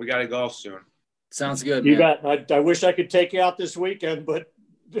person, and we got to golf soon. Sounds good. You man. got. I wish I could take you out this weekend, but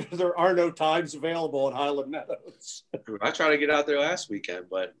there are no times available in Highland Meadows. I tried to get out there last weekend,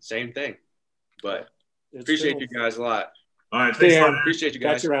 but same thing. But appreciate you guys a lot. All right, thanks. Appreciate you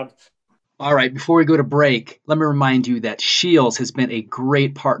guys. Catch you around. All right, before we go to break, let me remind you that Shields has been a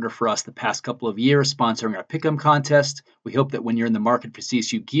great partner for us the past couple of years, sponsoring our Pick'em contest. We hope that when you're in the market for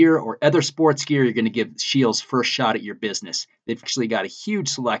CSU gear or other sports gear, you're going to give Shields first shot at your business. They've actually got a huge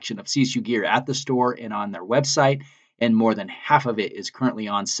selection of CSU gear at the store and on their website, and more than half of it is currently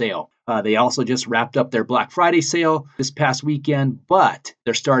on sale. They also just wrapped up their Black Friday sale this past weekend, but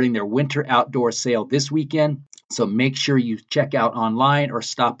they're starting their winter outdoor sale this weekend. So make sure you check out online or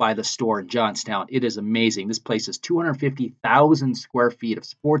stop by the store in Johnstown. It is amazing. This place is 250,000 square feet of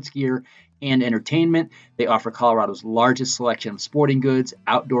sports gear and entertainment. They offer Colorado's largest selection of sporting goods,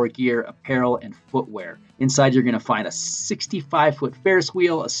 outdoor gear, apparel, and footwear. Inside, you're going to find a 65-foot Ferris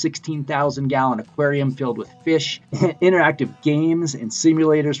wheel, a 16,000-gallon aquarium filled with fish, interactive games and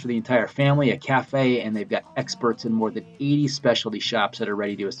simulators for the entire family, a cafe, and they've got experts in more than 80 specialty shops that are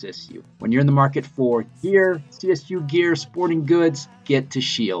ready to assist you. When you're in the market for gear, CSU gear, sporting goods, get to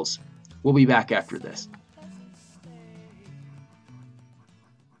Shields. We'll be back after this.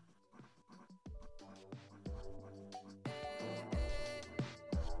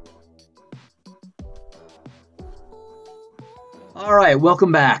 All right,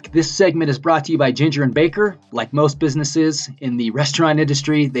 welcome back. This segment is brought to you by Ginger and Baker. Like most businesses in the restaurant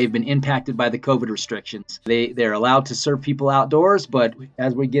industry, they've been impacted by the COVID restrictions. They're allowed to serve people outdoors, but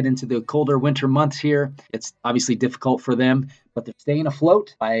as we get into the colder winter months here, it's obviously difficult for them. But they're staying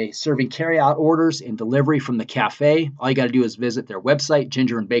afloat by serving carry-out orders and delivery from the cafe. All you got to do is visit their website,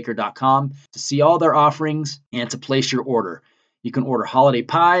 gingerandbaker.com, to see all their offerings and to place your order. You can order holiday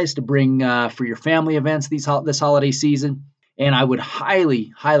pies to bring for your family events this holiday season. And I would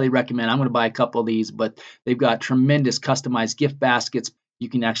highly, highly recommend, I'm going to buy a couple of these, but they've got tremendous customized gift baskets. You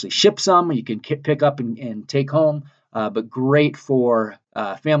can actually ship some, you can pick up and take home, but great for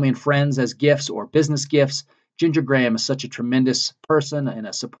family and friends as gifts or business gifts. Ginger Graham is such a tremendous person and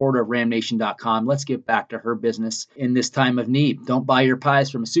a supporter of RamNation.com. Let's get back to her business in this time of need. Don't buy your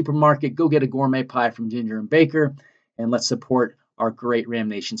pies from a supermarket. Go get a gourmet pie from Ginger and Baker, and let's support our great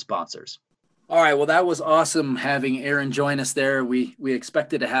RamNation sponsors. All right. Well, that was awesome having Aaron join us there. We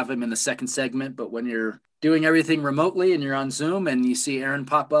expected to have him in the second segment, but when you're doing everything remotely and you're on Zoom and you see Aaron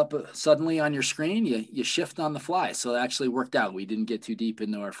pop up suddenly on your screen, you shift on the fly. So it actually worked out. We didn't get too deep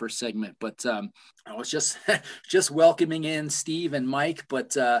into our first segment, but I was just welcoming in Steve and Mike.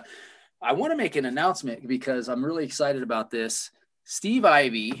 But I want to make an announcement because I'm really excited about this. Steve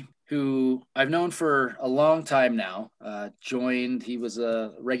Ivy, who I've known for a long time now, joined. He was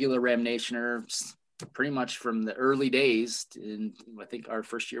a regular RamNationer pretty much from the early days. And I think our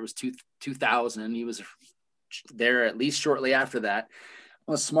first year was 2000. He was there at least shortly after that.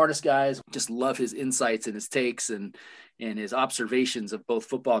 One of the smartest guys. Just love his insights and his takes and his observations of both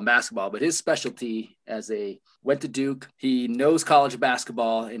football and basketball. But his specialty went to Duke. He knows college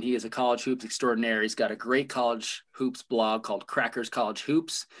basketball, and he is a college hoops extraordinaire. He's got a great college hoops blog called Crackers College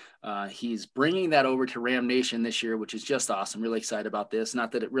Hoops. He's bringing that over to RamNation this year, which is just awesome. Really excited about this.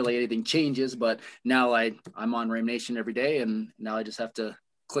 Not that it really anything changes, but now I'm on RamNation every day, and now I just have to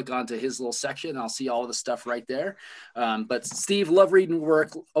click onto his little section. I'll see all the stuff right there. But Steve, love reading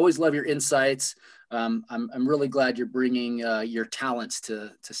work. Always love your insights. I'm really glad you're bringing your talents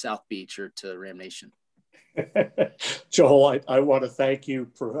to South Beach or to RamNation. Joel, I want to thank you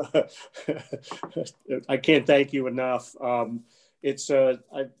for, I can't thank you enough.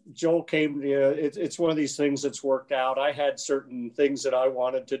 Joel came, it's one of these things that's worked out. I had certain things that I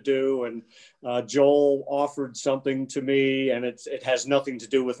wanted to do, and Joel offered something to me, and it has nothing to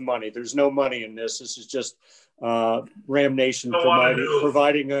do with money. There's no money in this. This is just RamNation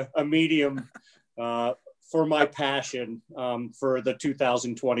providing a medium for my passion for the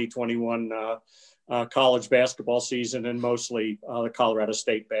 2020-21 college basketball season, and mostly the Colorado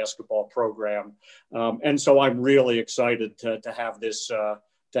State basketball program. And so I'm really excited to have this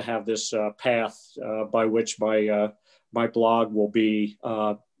path by which my blog will be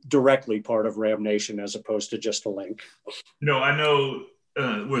directly part of RamNation as opposed to just a link. I know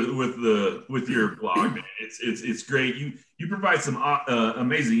with your blog, man, it's great. You provide some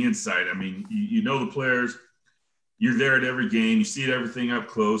amazing insight. I mean, you know the players, you're there at every game, you see everything up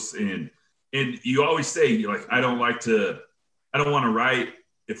close, and you always say, like, I don't want to write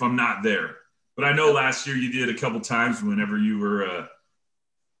if I'm not there. But I know last year you did a couple times whenever you were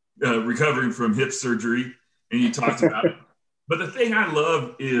recovering from hip surgery, and you talked about it. But the thing I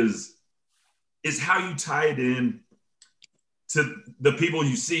love is how you tie it in to the people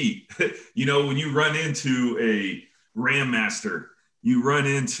you see. When you run into a Ram Master, you run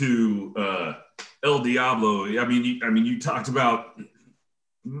into El Diablo. I mean, you talked about,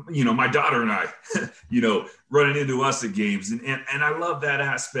 my daughter and I, running into us at games. And I love that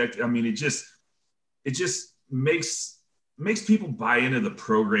aspect. I mean, it just makes people buy into the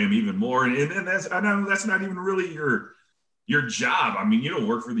program even more. And that's not even really your job. I mean, you don't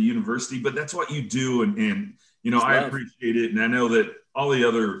work for the university, but that's what you do. And I appreciate it. And I know that all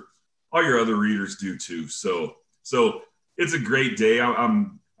your other readers do too. So it's a great day.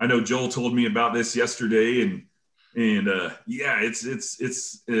 I know Joel told me about this yesterday, and it's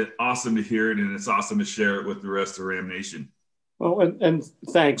awesome to hear it, and it's awesome to share it with the rest of RamNation. Well, and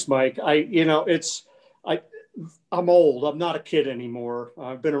thanks, Mike. I'm old. I'm not a kid anymore.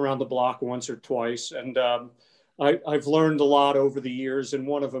 I've been around the block once or twice, and I've learned a lot over the years. And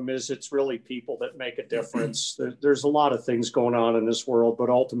one of them is it's really people that make a difference. There's a lot of things going on in this world, but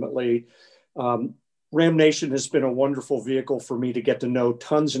ultimately, RamNation has been a wonderful vehicle for me to get to know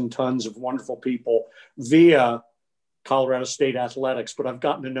tons and tons of wonderful people via Colorado State athletics, but I've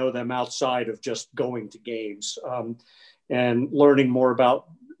gotten to know them outside of just going to games and learning more about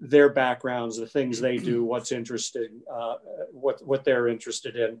their backgrounds, the things they do, what's interesting, what they're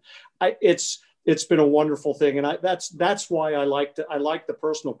interested in. It's been a wonderful thing, and that's why I like the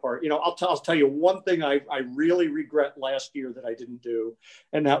personal part. I'll tell you one thing I really regret last year that I didn't do,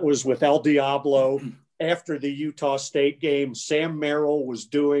 and that was with El Diablo. After the Utah State game, Sam Merrill was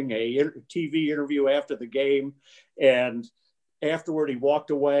doing a TV interview after the game, and afterward he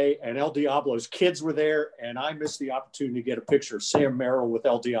walked away, and El Diablo's kids were there, and I missed the opportunity to get a picture of Sam Merrill with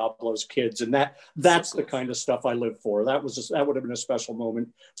El Diablo's kids, and that's the kind of stuff I live for. That would have been a special moment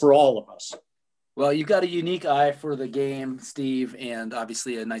for all of us. Well, you've got a unique eye for the game, Steve, and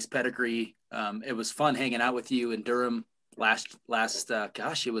obviously a nice pedigree. It was fun hanging out with you in Durham last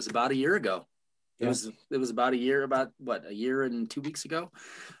it was about a year ago. It was about a year and 2 weeks ago.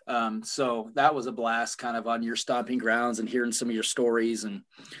 So that was a blast, kind of on your stomping grounds and hearing some of your stories, and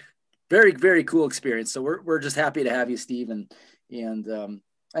very, very cool experience. So we're just happy to have you, Steve. And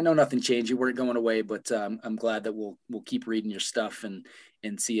I know nothing changed. You weren't going away, but I'm glad that we'll keep reading your stuff and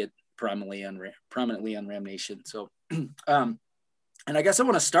see it prominently on RamNation. So, and I guess I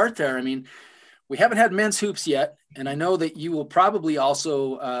want to start there. I mean, we haven't had men's hoops yet, and I know that you will probably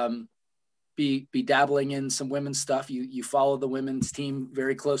also be dabbling in some women's stuff. You follow the women's team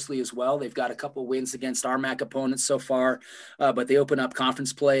very closely as well. They've got a couple wins against our MAC opponents so far, but they open up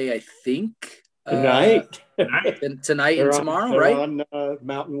conference play, I think, tonight and tomorrow, right? On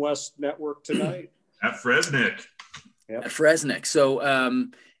Mountain West Network tonight at Fresnick. Yep. At Fresnick.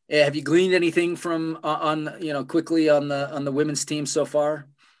 So, have you gleaned anything from quickly on the women's team so far?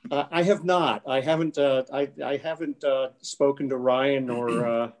 I have not. I haven't. I haven't spoken to Ryan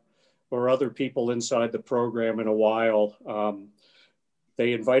or other people inside the program in a while.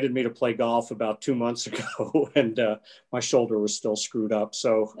 They invited me to play golf about 2 months ago, and my shoulder was still screwed up.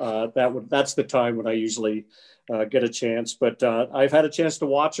 So that's the time when I usually get a chance. But I've had a chance to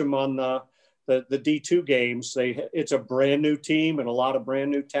watch them on the D2 games. It's a brand new team and a lot of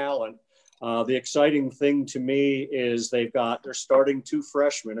brand new talent. The exciting thing to me is they're starting 2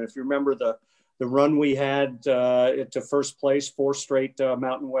 freshmen. If you remember the run we had to first place, 4 straight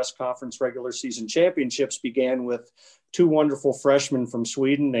Mountain West Conference regular season championships began with 2 wonderful freshmen from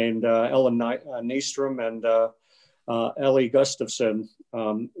Sweden named Ellen Nystrom and Ellie Gustafsson.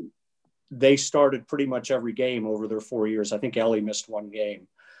 They started pretty much every game over their 4 years. I think Ellie missed 1 game.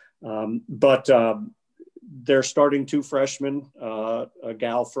 But they're starting 2 freshmen, a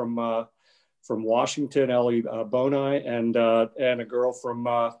gal from Washington, Ellie Bonai, and a girl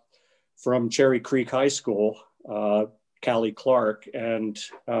from Cherry Creek High School, Callie Clark, and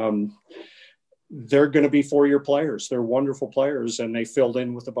they're going to be 4-year players. They're wonderful players, and they filled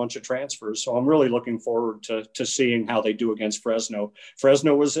in with a bunch of transfers. So I'm really looking forward to seeing how they do against Fresno.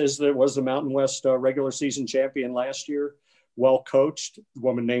 Fresno was the Mountain West regular season champion last year. Well coached, a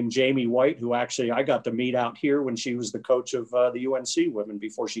woman named Jamie White, who actually I got to meet out here when she was the coach of the UNC women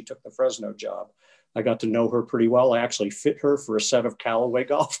before she took the Fresno job. I got to know her pretty well. I actually fit her for a set of Callaway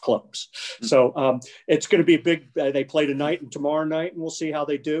golf clubs. So it's going to be a big, they play tonight and tomorrow night, and we'll see how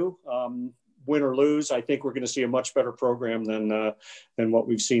they do. Win or lose, I think we're going to see a much better program than what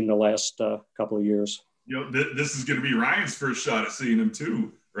we've seen the last couple of years. This is going to be Ryan's first shot at seeing him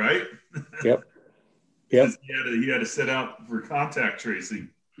too, right? Yep. He had to set out for contact tracing.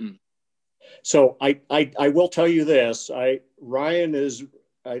 So I will tell you this. Ryan is.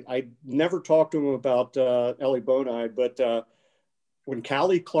 I never talked to him about Ellie Bonai, but when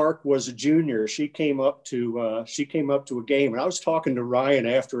Callie Clark was a junior, she came up to a game, and I was talking to Ryan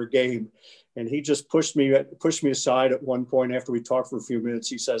after a game, and he just pushed me aside at one point after we talked for a few minutes.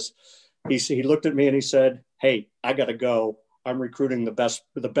 He looked at me and he said, "Hey, I got to go. I'm recruiting the best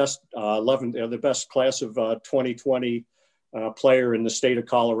 11, the best class of 2020 player in the state of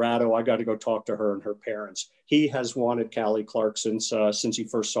Colorado. I got to go talk to her and her parents." He has wanted Callie Clark since he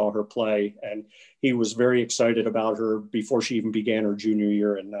first saw her play, and he was very excited about her before she even began her junior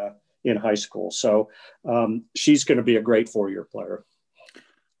year in high school. So she's going to be a great 4-year player.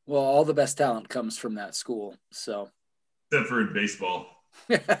 Well, all the best talent comes from that school. So, except for in baseball.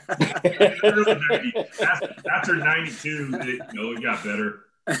 After 92, it got better.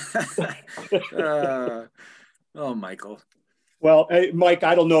 Michael. Well, hey, Mike,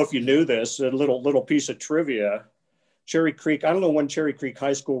 I don't know if you knew this, a little piece of trivia. Cherry Creek, I don't know when Cherry Creek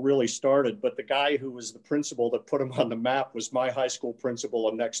High School really started, but the guy who was the principal that put him on the map was my high school principal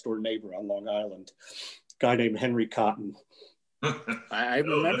and next door neighbor on Long Island, a guy named Henry Cotton. I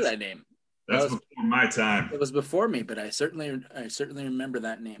remember that name. That's before my time. It was before me, but I certainly remember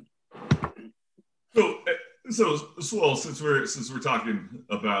that name. So since we're talking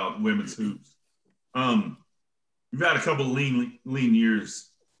about women's hoops, we've had a couple lean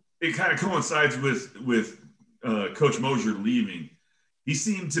years. It kind of coincides with Coach Mosier leaving. He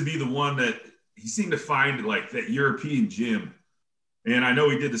seemed to be the one that he seemed to find like that European gym, and I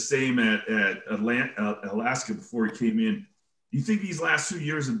know he did the same at Alaska before he came in. Do you think these last 2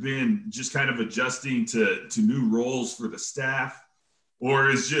 years have been just kind of adjusting to new roles for the staff, or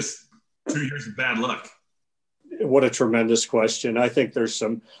is just 2 years of bad luck? What a tremendous question. I think there's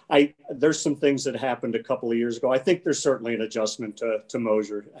some things that happened a couple of years ago. I think there's certainly an adjustment to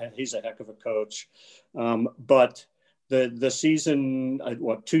Mosier. He's a heck of a coach. But the season,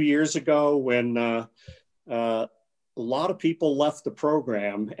 2 years ago when a lot of people left the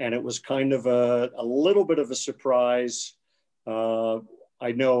program, and it was kind of a little bit of a surprise. I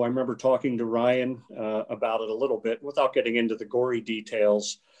remember talking to Ryan about it a little bit without getting into the gory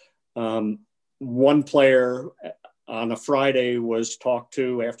details. One player on a Friday was talked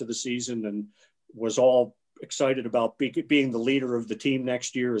to after the season and was all excited about being the leader of the team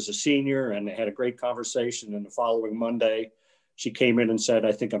next year as a senior, and they had a great conversation. And the following Monday, she came in and said,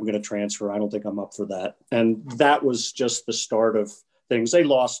 "I think I'm going to transfer. I don't think I'm up for that." And that was just the start of things. They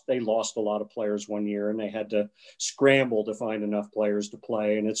lost a lot of players one year, and they had to scramble to find enough players to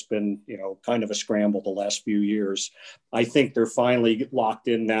play. And it's been, kind of a scramble the last few years. I think they're finally locked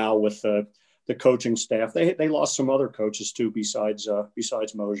in now with the coaching staff. They lost some other coaches too, besides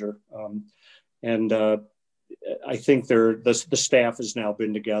Mosier. I think the staff has now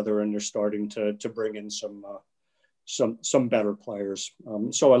been together, and they're starting to bring in some better players.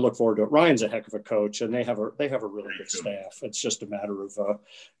 So I look forward to it. Ryan's a heck of a coach, and they have a really good staff. It's just a matter of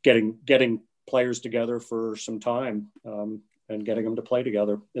getting players together for some time and getting them to play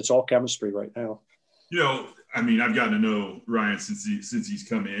together. It's all chemistry right now. I've gotten to know Ryan since he's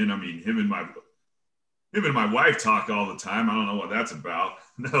come in. Him and my wife talk all the time. I don't know what that's about.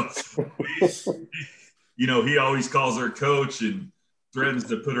 No, he always calls her coach and threatens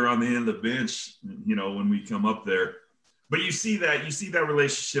to put her on the end of the bench, when we come up there. But you see that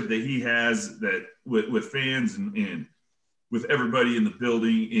relationship that he has that with fans and with everybody in the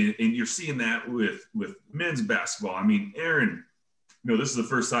building, and you're seeing that with men's basketball. Aaron, this is the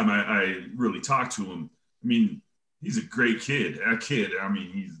first time I really talked to him. He's a great kid. That kid,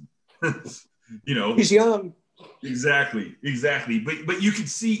 he's he's young. Exactly. But you can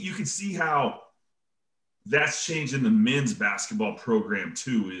see how that's changing the men's basketball program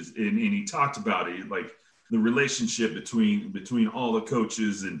too. And he talked about it, like the relationship between all the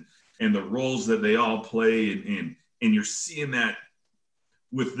coaches and the roles that they all play. And you're seeing that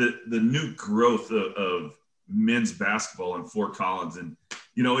with the new growth of men's basketball in Fort Collins. And,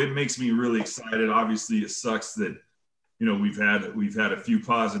 it makes me really excited. Obviously it sucks that, we've had a few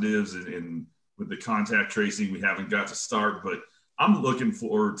positives and with the contact tracing, we haven't got to start, but I'm looking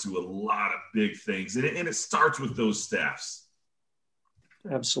forward to a lot of big things. And it starts with those staffs.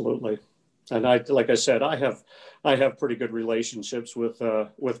 Absolutely. And like I said, I have pretty good relationships with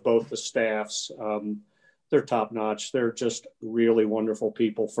both the staffs. They're top notch. They're just really wonderful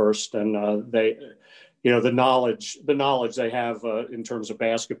people first. And they, the knowledge they have in terms of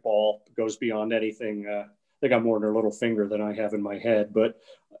basketball goes beyond anything. They got more in their little finger than I have in my head, but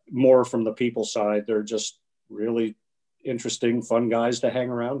more from the people side. They're just really interesting, fun guys to hang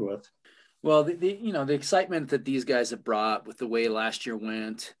around with. Well, the excitement that these guys have brought with the way last year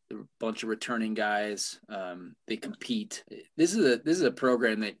went, the bunch of returning guys, they compete. This is a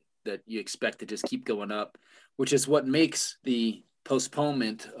program that you expect to just keep going up, which is what makes the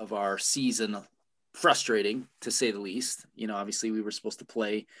postponement of our season frustrating, to say the least. Obviously we were supposed to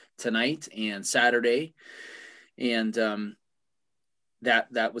play tonight and Saturday, and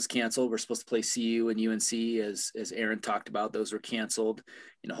that was canceled. We're supposed to play CU and UNC, as Aaron talked about. Those were canceled.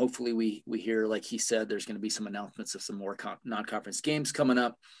 Hopefully we hear, like he said, there's going to be some announcements of some more non-conference games coming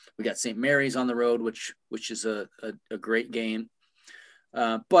up. We got St. Mary's on the road, which is a great game.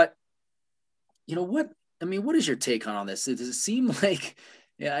 But what is your take on all this? Does it seem like,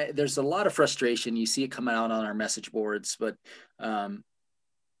 there's a lot of frustration. You see it coming out on our message boards, but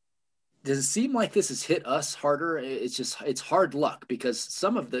does it seem like this has hit us harder? It's hard luck, because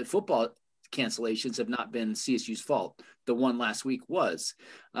some of the football cancellations have not been CSU's fault. The one last week was.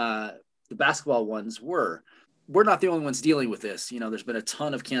 The basketball ones were. We're not the only ones dealing with this. There's been a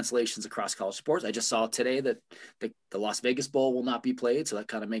ton of cancellations across college sports. I just saw today that the Las Vegas Bowl will not be played, so that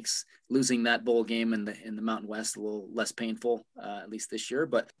kind of makes losing that bowl game in the Mountain West a little less painful, at least this year.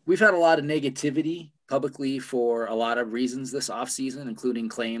 But we've had a lot of negativity publicly for a lot of reasons this offseason, including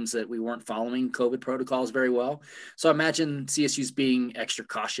claims that we weren't following COVID protocols very well. So I imagine CSU's being extra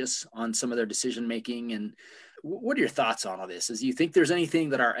cautious on some of their decision making. And what are your thoughts on all this? Do you think there's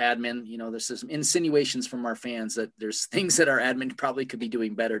anything that our admin, there's some insinuations from our fans that there's things that our admin probably could be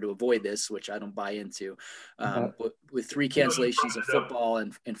doing better to avoid this, which I don't buy into, with 3 cancellations of football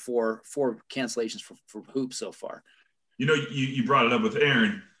and four cancellations for hoops so far. You brought it up with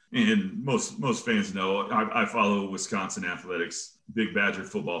Aaron, and most fans know I follow Wisconsin athletics, big Badger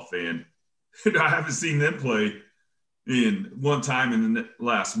football fan. I haven't seen them play in one time in the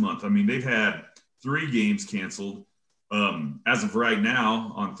last month. I mean, they've had 3 games canceled. As of right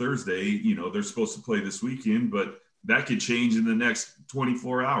now, on Thursday, they're supposed to play this weekend, but that could change in the next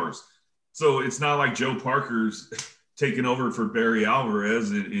 24 hours. So it's not like Joe Parker's taking over for Barry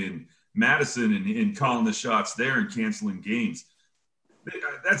Alvarez in Madison and calling the shots there and canceling games.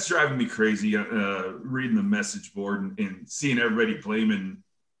 That's driving me crazy, reading the message board and seeing everybody blaming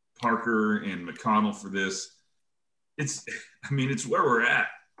Parker and McConnell for this. It's where we're at.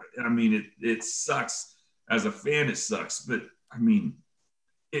 It sucks. As a fan, it sucks. But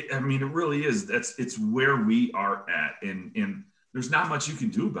it really is. It's where we are at, and there's not much you can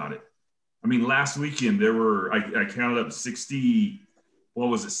do about it. Last weekend there were I counted up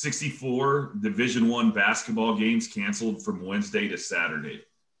 64 Division I basketball games canceled from Wednesday to Saturday.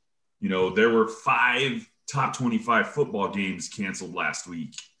 There were 5 top 25 football games canceled last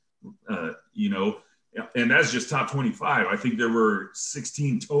week. And that's just top 25. I think there were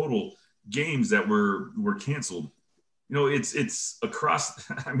 16 total games that were canceled. It's across.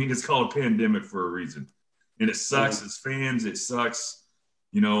 It's called a pandemic for a reason, and it sucks as fans. It sucks.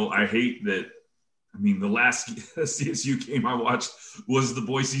 I hate that. The last CSU game I watched was the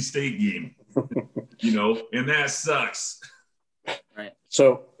Boise State game. And that sucks. Right.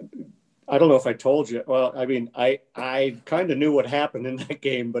 So I don't know if I told you. Well, I kind of knew what happened in that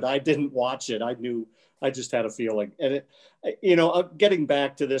game, but I didn't watch it. I just had a feeling. And getting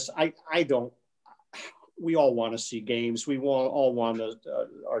back to this, we all want to see games. We all want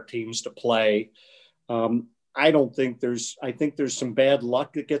our teams to play. I think there's some bad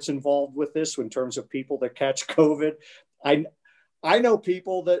luck that gets involved with this in terms of people that catch COVID. I know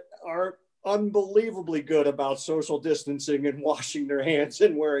people that are unbelievably good about social distancing and washing their hands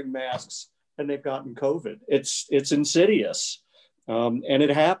and wearing masks, and they've gotten COVID. It's insidious. And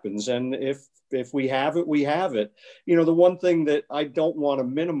it happens. And if we have it, we have it. The one thing that I don't want to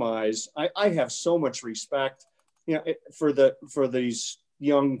minimize, I have so much respect, for these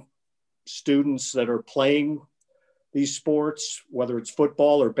young students that are playing these sports, whether it's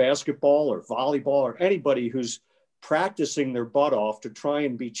football or basketball or volleyball or anybody who's practicing their butt off to try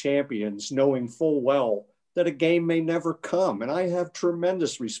and be champions, knowing full well that a game may never come. And I have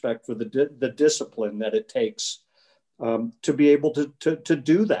tremendous respect for the discipline that it takes to be able to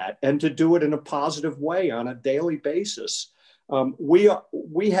do that and to do it in a positive way on a daily basis.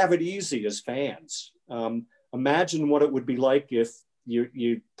 We have it easy as fans. Imagine what it would be like if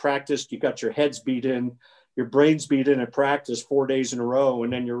you practiced, you got your heads beat in, your brains beat in at practice 4 days in a row,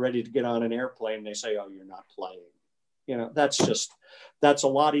 and then you're ready to get on an airplane and they say, oh, you're not playing. That's a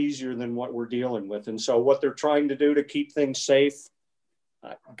lot easier than what we're dealing with. And so what they're trying to do to keep things safe,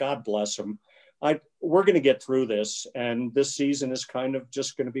 God bless them. We're going to get through this. And this season is kind of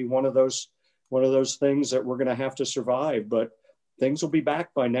just going to be one of those things that we're going to have to survive, but things will be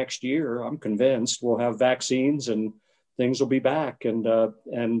back by next year. I'm convinced we'll have vaccines and things will be back. And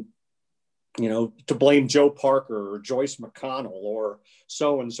to blame Joe Parker or Joyce McConnell or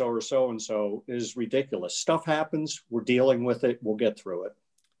so-and-so or so-and-so is ridiculous. Stuff happens. We're dealing with it. We'll get through it.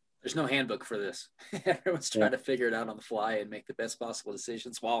 There's no handbook for this. Everyone's trying to figure it out on the fly and make the best possible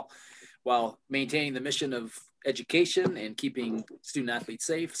decisions while maintaining the mission of education and keeping student athletes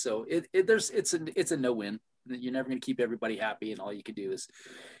safe. So it's a no-win. You're never going to keep everybody happy, and all you can do is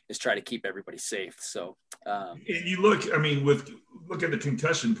try to keep everybody safe. So, and you look at the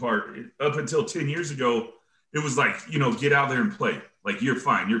concussion part. Up until 10 years ago, it was like, get out there and play. Like, you're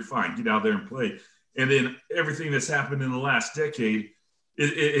fine, get out there and play. And then everything that's happened in the last decade,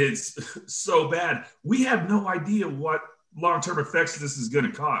 it's so bad. We have no idea what long-term effects this is going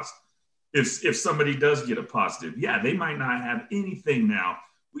to cause. If somebody does get a positive, they might not have anything now.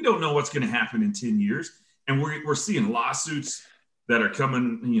 We don't know what's going to happen in 10 years. And we're seeing lawsuits that are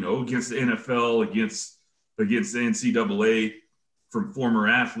coming, against the NFL, against the NCAA from former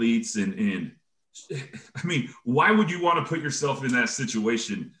athletes. And I mean, why would you want to put yourself in that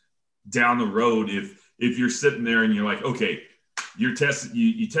situation down the road if you're sitting there and you're like, okay, you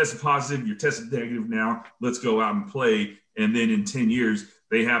tested positive, you're tested negative now, let's go out and play. And then in 10 years,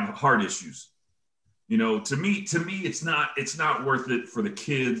 they have heart issues. To me, it's not worth it for the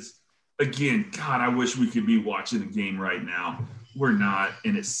kids. Again, God, I wish we could be watching a game right now. We're not,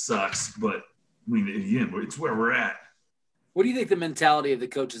 and it sucks. But I mean, again, it's where we're at. What do you think the mentality of the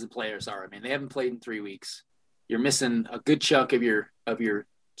coaches and players are? I mean, they haven't played in 3 weeks. You're missing a good chunk of your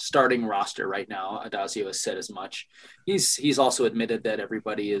starting roster right now. Adazio has said as much. He's also admitted that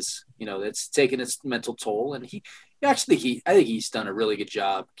everybody is, it's taken its mental toll, and I think he's done a really good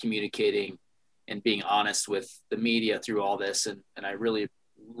job communicating and being honest with the media through all this, and I really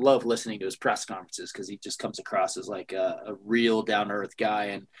love listening to his press conferences because he just comes across as like a real down-to-earth guy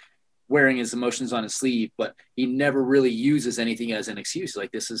and wearing his emotions on his sleeve, but he never really uses anything as an excuse.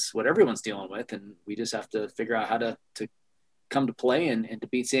 Like, this is what everyone's dealing with, and we just have to figure out how to come to play and to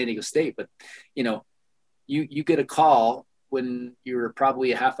beat San Diego State. But you get a call when you're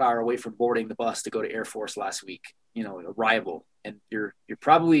probably a half hour away from boarding the bus to go to Air Force last week, a rival, and you're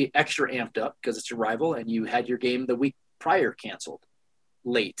probably extra amped up because it's your rival, and you had your game the week prior canceled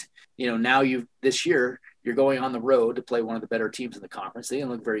late. Now this year you're going on the road to play one of the better teams in the conference. They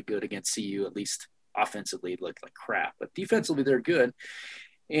didn't look very good against CU, at least offensively. It looked like crap, but defensively they're good.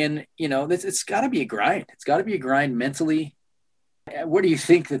 And it's got to be a grind. It's got to be a grind mentally. Where do you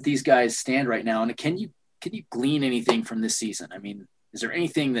think that these guys stand right now? And can you glean anything from this season? I mean, is there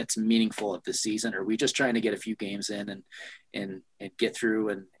anything that's meaningful of this season? Or are we just trying to get a few games in and get through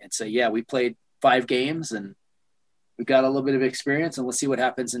and say, we played 5 games and we got a little bit of experience, and let's see what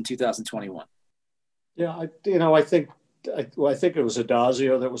happens in 2021. Yeah, I think it was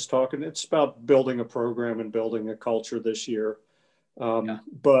Adazio that was talking. It's about building a program and building a culture this year.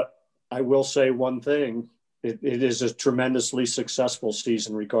 But I will say one thing. It is a tremendously successful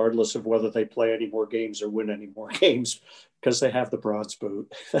season, regardless of whether they play any more games or win any more games, because they have the bronze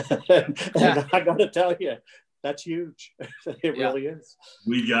boot. and I got to tell you, that's huge. It really is.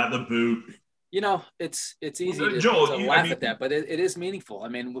 We got the boot. It's easy to laugh at that, but it is meaningful. I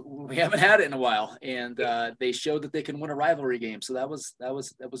mean, we haven't had it in a while, and they showed that they can win a rivalry game. So that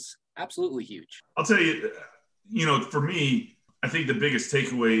was absolutely huge. I'll tell you, for me, I think the biggest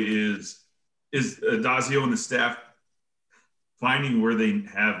takeaway is Adazio and the staff finding where they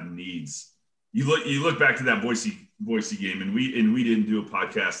have needs. You look back to that Boise game, and we didn't do a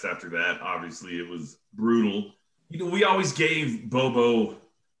podcast after that. Obviously, it was brutal. We always gave Bobo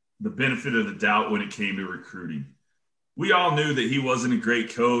the benefit of the doubt when it came to recruiting. We all knew that he wasn't a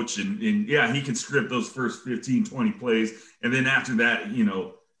great coach, and he could script those first 15, 20 plays. And then after that,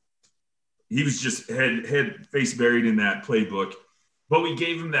 he was just head face buried in that playbook. But we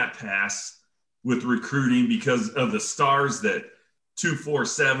gave him that pass. with recruiting because of the stars that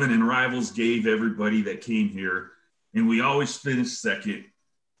 247 and Rivals gave everybody that came here. And we always finished second.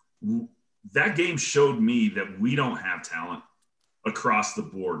 That game showed me that we don't have talent across the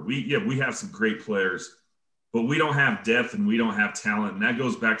board. We have some great players, but we don't have depth and we don't have talent. And that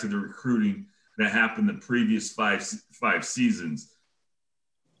goes back to the recruiting that happened the previous five seasons.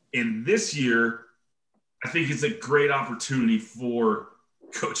 And this year, I think it's a great opportunity for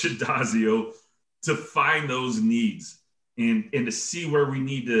Coach Adazio to find those needs and to see where we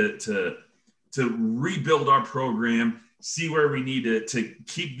need to rebuild our program, see where we need to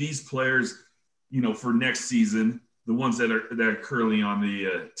keep these players, for next season, the ones that are currently on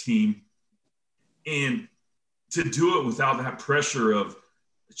the team, and to do it without that pressure of,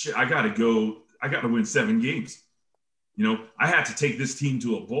 I got to win 7 games. I had to take this team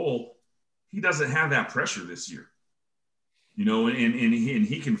to a bowl. He doesn't have that pressure this year, and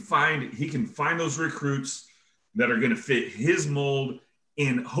he can find those recruits that are going to fit his mold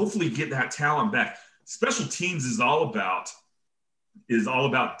and hopefully get that talent back. Special teams is all about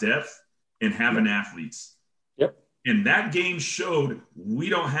depth and having athletes. Yep. And that game showed we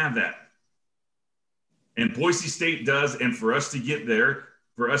don't have that. And Boise State does. And for us to get there,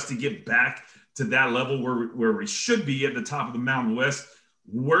 for us to get back to that level where we should be at the top of the Mountain West,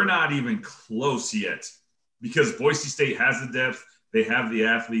 we're not even close yet because Boise State has the depth. They have the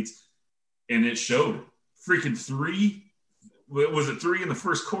athletes. And it showed. Freaking 3 in the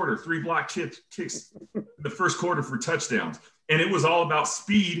first quarter, 3 block kicks in the first quarter for touchdowns. And it was all about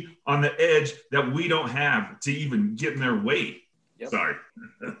speed on the edge that we don't have to even get in their way. Yep. Sorry.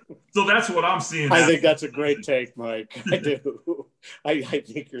 So that's what I'm seeing. I think that's a great take, Mike. I do. I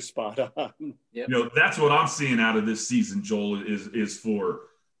think you're spot on. Yep. That's what I'm seeing out of this season, Joel, is for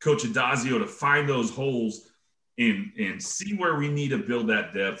Coach Adazio to find those holes and see where we need to build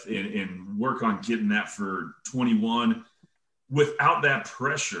that depth and work on getting that for 21 without that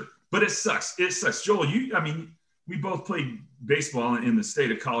pressure. But it sucks. It sucks. Joel, we both played baseball in the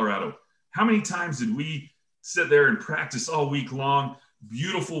state of Colorado. How many times did we sit there and practice all week long,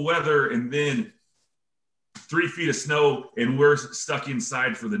 beautiful weather, and then 3 feet of snow, and we're stuck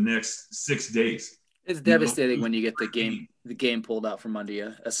inside for the next 6 days? It's devastating when you get the game pulled out from under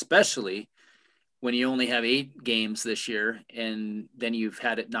you, especially when you only have 8 games this year, and then you've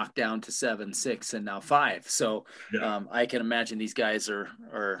had it knocked down to 7, 6, and now 5. So I can imagine these guys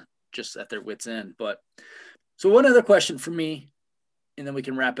are just at their wits' end. But so one other question for me, and then we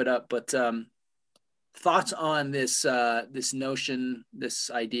can wrap it up. But thoughts on this notion,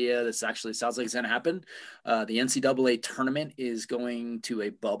 this idea? This actually sounds like it's going to happen. The NCAA tournament is going to a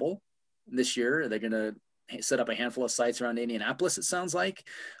bubble this year. They're going to set up a handful of sites around Indianapolis. It sounds like.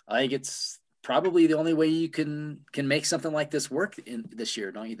 I think it's probably the only way you can make something like this work in this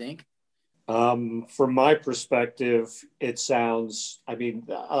year, don't you think? From my perspective, it sounds,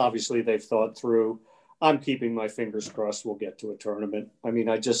 obviously they've thought through. I'm keeping my fingers crossed we'll get to a tournament.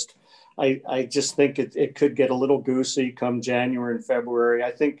 I just think it could get a little goosey come January and February.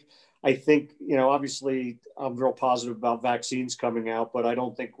 I think, obviously I'm real positive about vaccines coming out, but I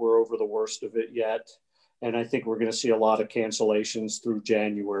don't think we're over the worst of it yet. And I think we're going to see a lot of cancellations through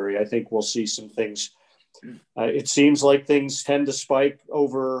January. I think we'll see some things. It seems like things tend to spike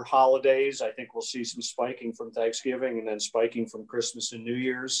over holidays. I think we'll see some spiking from Thanksgiving and then spiking from Christmas and New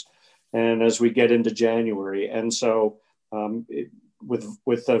Year's. And as we get into January. And so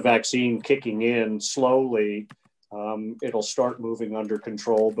with the vaccine kicking in slowly, it'll start moving under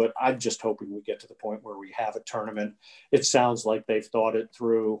control. But I'm just hoping we get to the point where we have a tournament. It sounds like they've thought it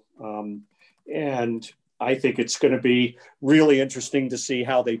through. And I think it's going to be really interesting to see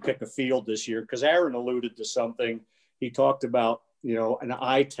how they pick a field this year, because Aaron alluded to something. He talked about, an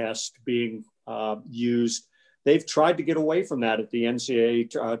eye test being used. They've tried to get away from that at the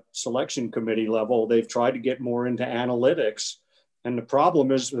NCAA selection committee level. They've tried to get more into analytics. And the problem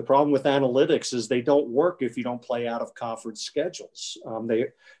with analytics is they don't work if you don't play out of conference schedules.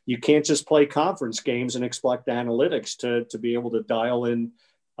 You can't just play conference games and expect analytics to be able to dial in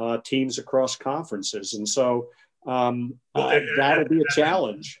teams across conferences. And so that'll be a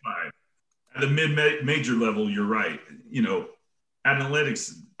challenge. At the mid-major level, you're right.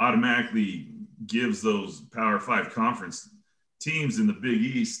 Analytics automatically gives those Power 5 conference teams in the Big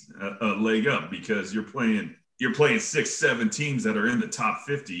East a leg up, because you're playing 6-7 teams that are in the top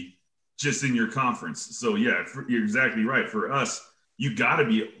 50 just in your conference. So yeah, you're exactly right. For us, you got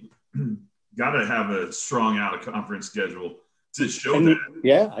to have a strong out of conference schedule to show that.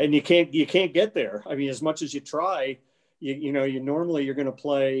 Yeah, and you can't get there. As much as you try, you're going to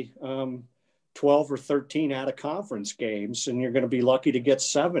play 12 or 13 out of conference games, and you're going to be lucky to get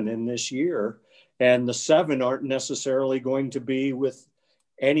 7 in this year. And the 7 aren't necessarily going to be with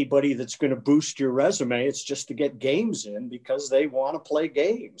anybody that's going to boost your resume. It's just to get games in because they want to play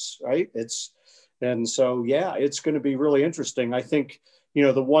games, right? It's going to be really interesting. I think,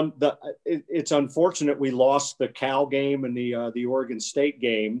 it's unfortunate we lost the Cal game and the Oregon State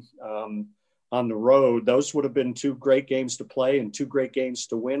game on the road. Those would have been 2 great games to play and 2 great games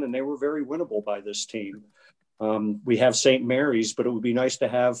to win, and they were very winnable by this team. We have St. Mary's, but it would be nice to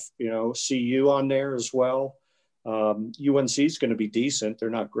have, CU on there as well. UNC is going to be decent. They're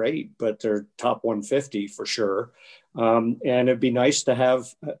not great, but they're top 150 for sure. And it'd be nice to have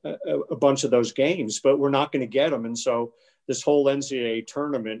a bunch of those games, but we're not going to get them. And so this whole NCAA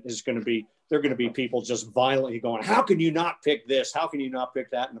tournament is going to be, there are going to be people just violently going, how can you not pick this? How can you not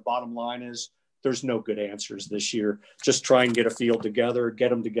pick that? And the bottom line is there's no good answers this year. Just try and get a field together, get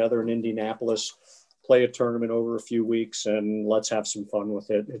them together in Indianapolis, play a tournament over a few weeks, and let's have some fun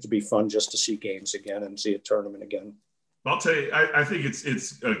with it. It'd be fun just to see games again and see a tournament again. I'll tell you, I think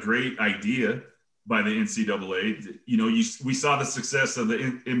it's a great idea by the NCAA. We saw the success of the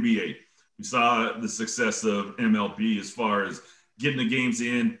NBA. We saw the success of MLB as far as getting the games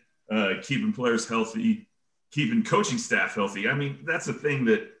in, keeping players healthy, keeping coaching staff healthy. I mean, that's a thing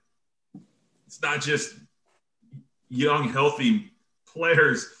that it's not just young, healthy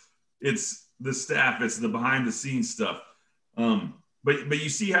players. It's the staff. It's the behind the scenes stuff. But you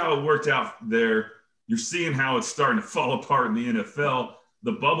see how it worked out there. You're seeing how it's starting to fall apart in the NFL.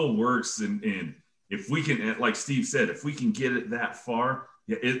 The bubble works. And if we can, like Steve said, if we can get it that far,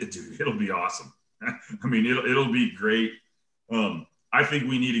 yeah, it'll be awesome. I mean, it'll be great. I think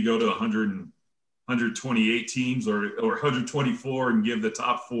we need to go to 128 teams or 124 and give the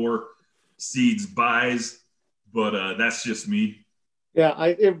top 4 seeds buys. But that's just me. Yeah,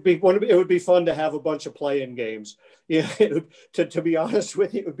 it would be fun to have a bunch of play-in games. Yeah, to be honest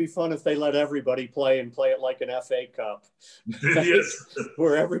with you, it would be fun if they let everybody play and play it like an FA Cup, yes.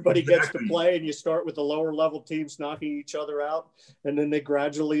 Where everybody Exactly. gets to play, and you start with the lower level teams knocking each other out, and then they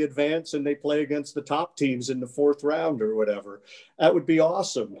gradually advance and they play against the top teams in the 4th round or whatever. That would be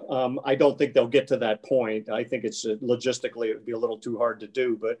awesome. I don't think they'll get to that point. I think it's logistically it would be a little too hard to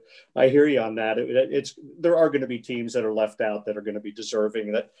do, but I hear you on that. There are going to be teams that are left out that are going to be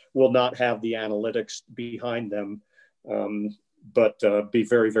deserving, that will not have the analytics behind them. But be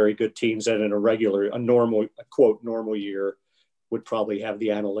very, very good teams that in a normal year would probably have the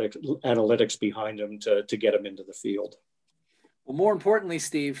analytics behind them to get them into the field. Well, more importantly,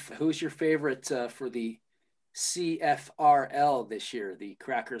 Steve, who's your favorite for the CFRL this year, the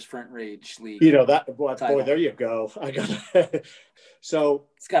Crackers Front Range League? Boy, there you go. So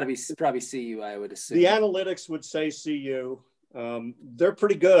it's got to be probably CU, I would assume. The analytics would say CU. They're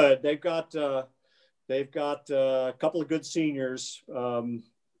pretty good. They've got a couple of good seniors,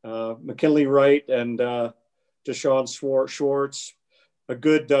 McKinley Wright and Deshaun Schwartz, a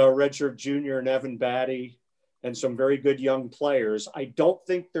good redshirt junior and Evan Batty, and some very good young players. I don't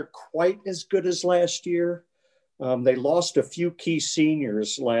think they're quite as good as last year. They lost a few key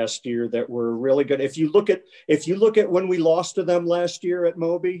seniors last year that were really good. If you look at when we lost to them last year at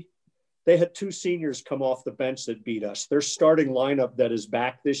Moby, they had 2 seniors come off the bench that beat us. Their starting lineup that is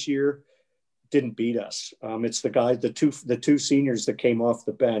back this year didn't beat us. It's the two seniors that came off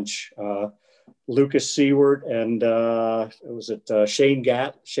the bench, Lucas Seward and Shane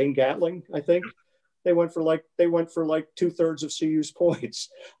Gatling, I think. They went for like 2/3 of CU's points.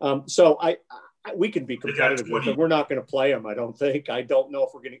 So we can be competitive with them. We're not going to play them, I don't think. I don't know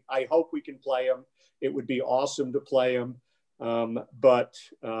if we're going to. I hope we can play them. It would be awesome to play them, but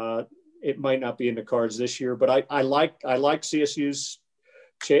it might not be in the cards this year. But I like CSU's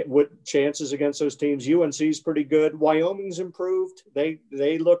chances against those teams. UNC's pretty good. Wyoming's improved. They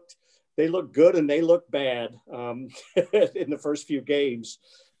look good and they look bad in the first few games.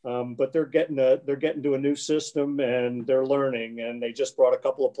 But they're getting to a new system and they're learning, and they just brought a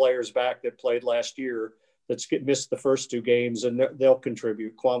couple of players back that played last year that's missed the first 2 games, and they'll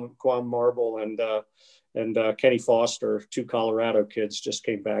contribute. Quam Marble and Kenny Foster, 2 Colorado kids, just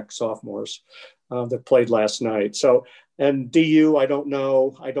came back, sophomores that played last night. So, and DU, I don't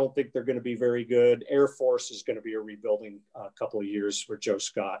know. I don't think they're going to be very good. Air Force is going to be a rebuilding couple of years for Joe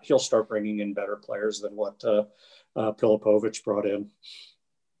Scott. He'll start bringing in better players than what Pilipovich brought in.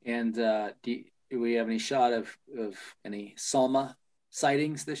 And do we have any shot of any Selma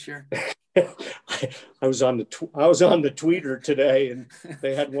sightings this year? I was on the tweeter today, and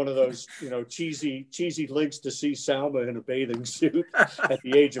they had one of those cheesy links to see Salma in a bathing suit at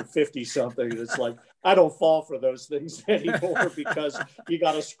the age of 50 something. It's like, I don't fall for those things anymore because you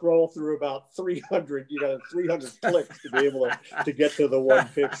got to scroll through about 300, 300 clicks to be able to get to the one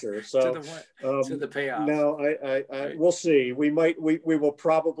picture. So to the payoff. No, I we'll see. We will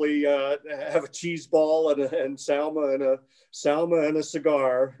probably have a cheese ball and Salma and a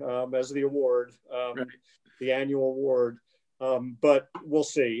cigar as the award, the annual award. But we'll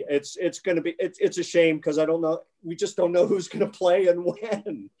see. It's going to be, it's a shame because I don't know. We just don't know who's going to play and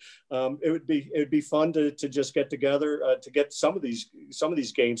when. It would be fun to just get together, to get some of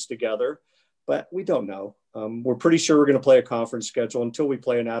these games together, but we don't know. We're pretty sure we're going to play a conference schedule. Until we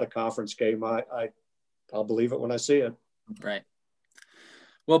play an out of conference game, I'll believe it when I see it. Right.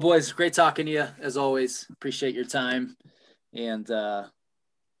 Well, boys, great talking to you as always. Appreciate your time, and we'll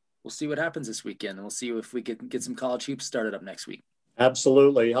see what happens this weekend, and we'll see if we can get some college hoops started up next week.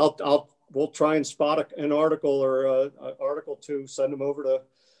 Absolutely. We'll try and spot an article or an article to send them over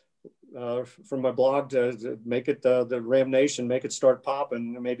to from my blog to make it the Ram Nation, make it start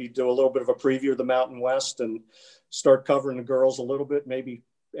popping, and maybe do a little bit of a preview of the Mountain West and start covering the girls a little bit. Maybe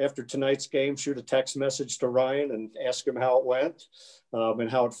after tonight's game, shoot a text message to Ryan and ask him how it went and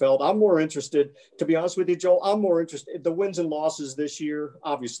how it felt. I'm more interested, to be honest with you, Joel, I'm more interested. The wins and losses this year,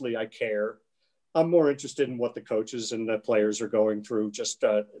 obviously I care. I'm more interested in what the coaches and the players are going through. Just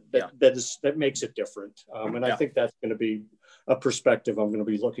that makes it different. And I think that's going to be a perspective I'm going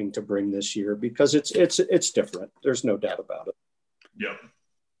to be looking to bring this year because it's different. There's no doubt about it. Yep.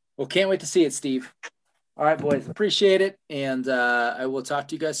 Well, can't wait to see it, Steve. All right, boys. Appreciate it. And I will talk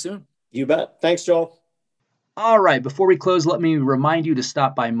to you guys soon. You bet. Thanks, Joel. All right, before we close, let me remind you to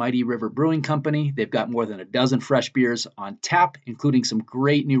stop by Mighty River Brewing Company. They've got more than a dozen fresh beers on tap, including some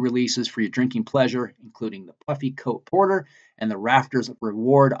great new releases for your drinking pleasure, including the Puffy Coat Porter and the Rafters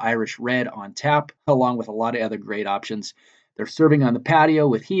Reward Irish Red on tap, along with a lot of other great options. They're serving on the patio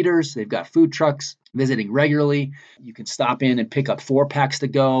with heaters. They've got food trucks visiting regularly. You can stop in and pick up 4-packs to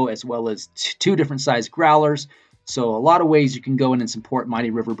go, as well as 2 different size growlers. So a lot of ways you can go in and support Mighty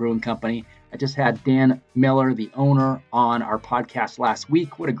River Brewing Company. I just had Dan Miller, the owner, on our podcast last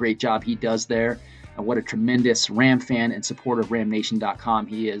week. What a great job he does there. And what a tremendous Ram fan and supporter of RamNation.com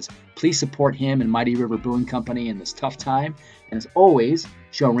he is. Please support him and Mighty River Brewing Company in this tough time. And as always,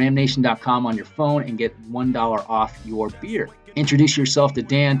 show RamNation.com on your phone and get $1 off your beer. Introduce yourself to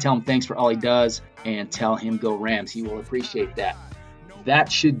Dan, tell him thanks for all he does, and tell him go Rams. He will appreciate that. That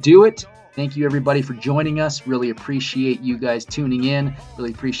should do it. Thank you, everybody, for joining us. Really appreciate you guys tuning in.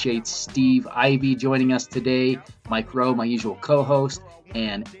 Really appreciate Steve Ivy joining us today, Mike Rowe, my usual co-host,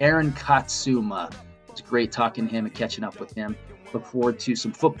 and Aaron Katsuma. It's great talking to him and catching up with him. Look forward to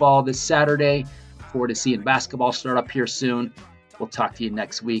some football this Saturday. Look forward to seeing basketball start up here soon. We'll talk to you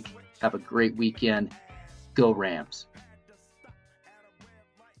next week. Have a great weekend. Go Rams.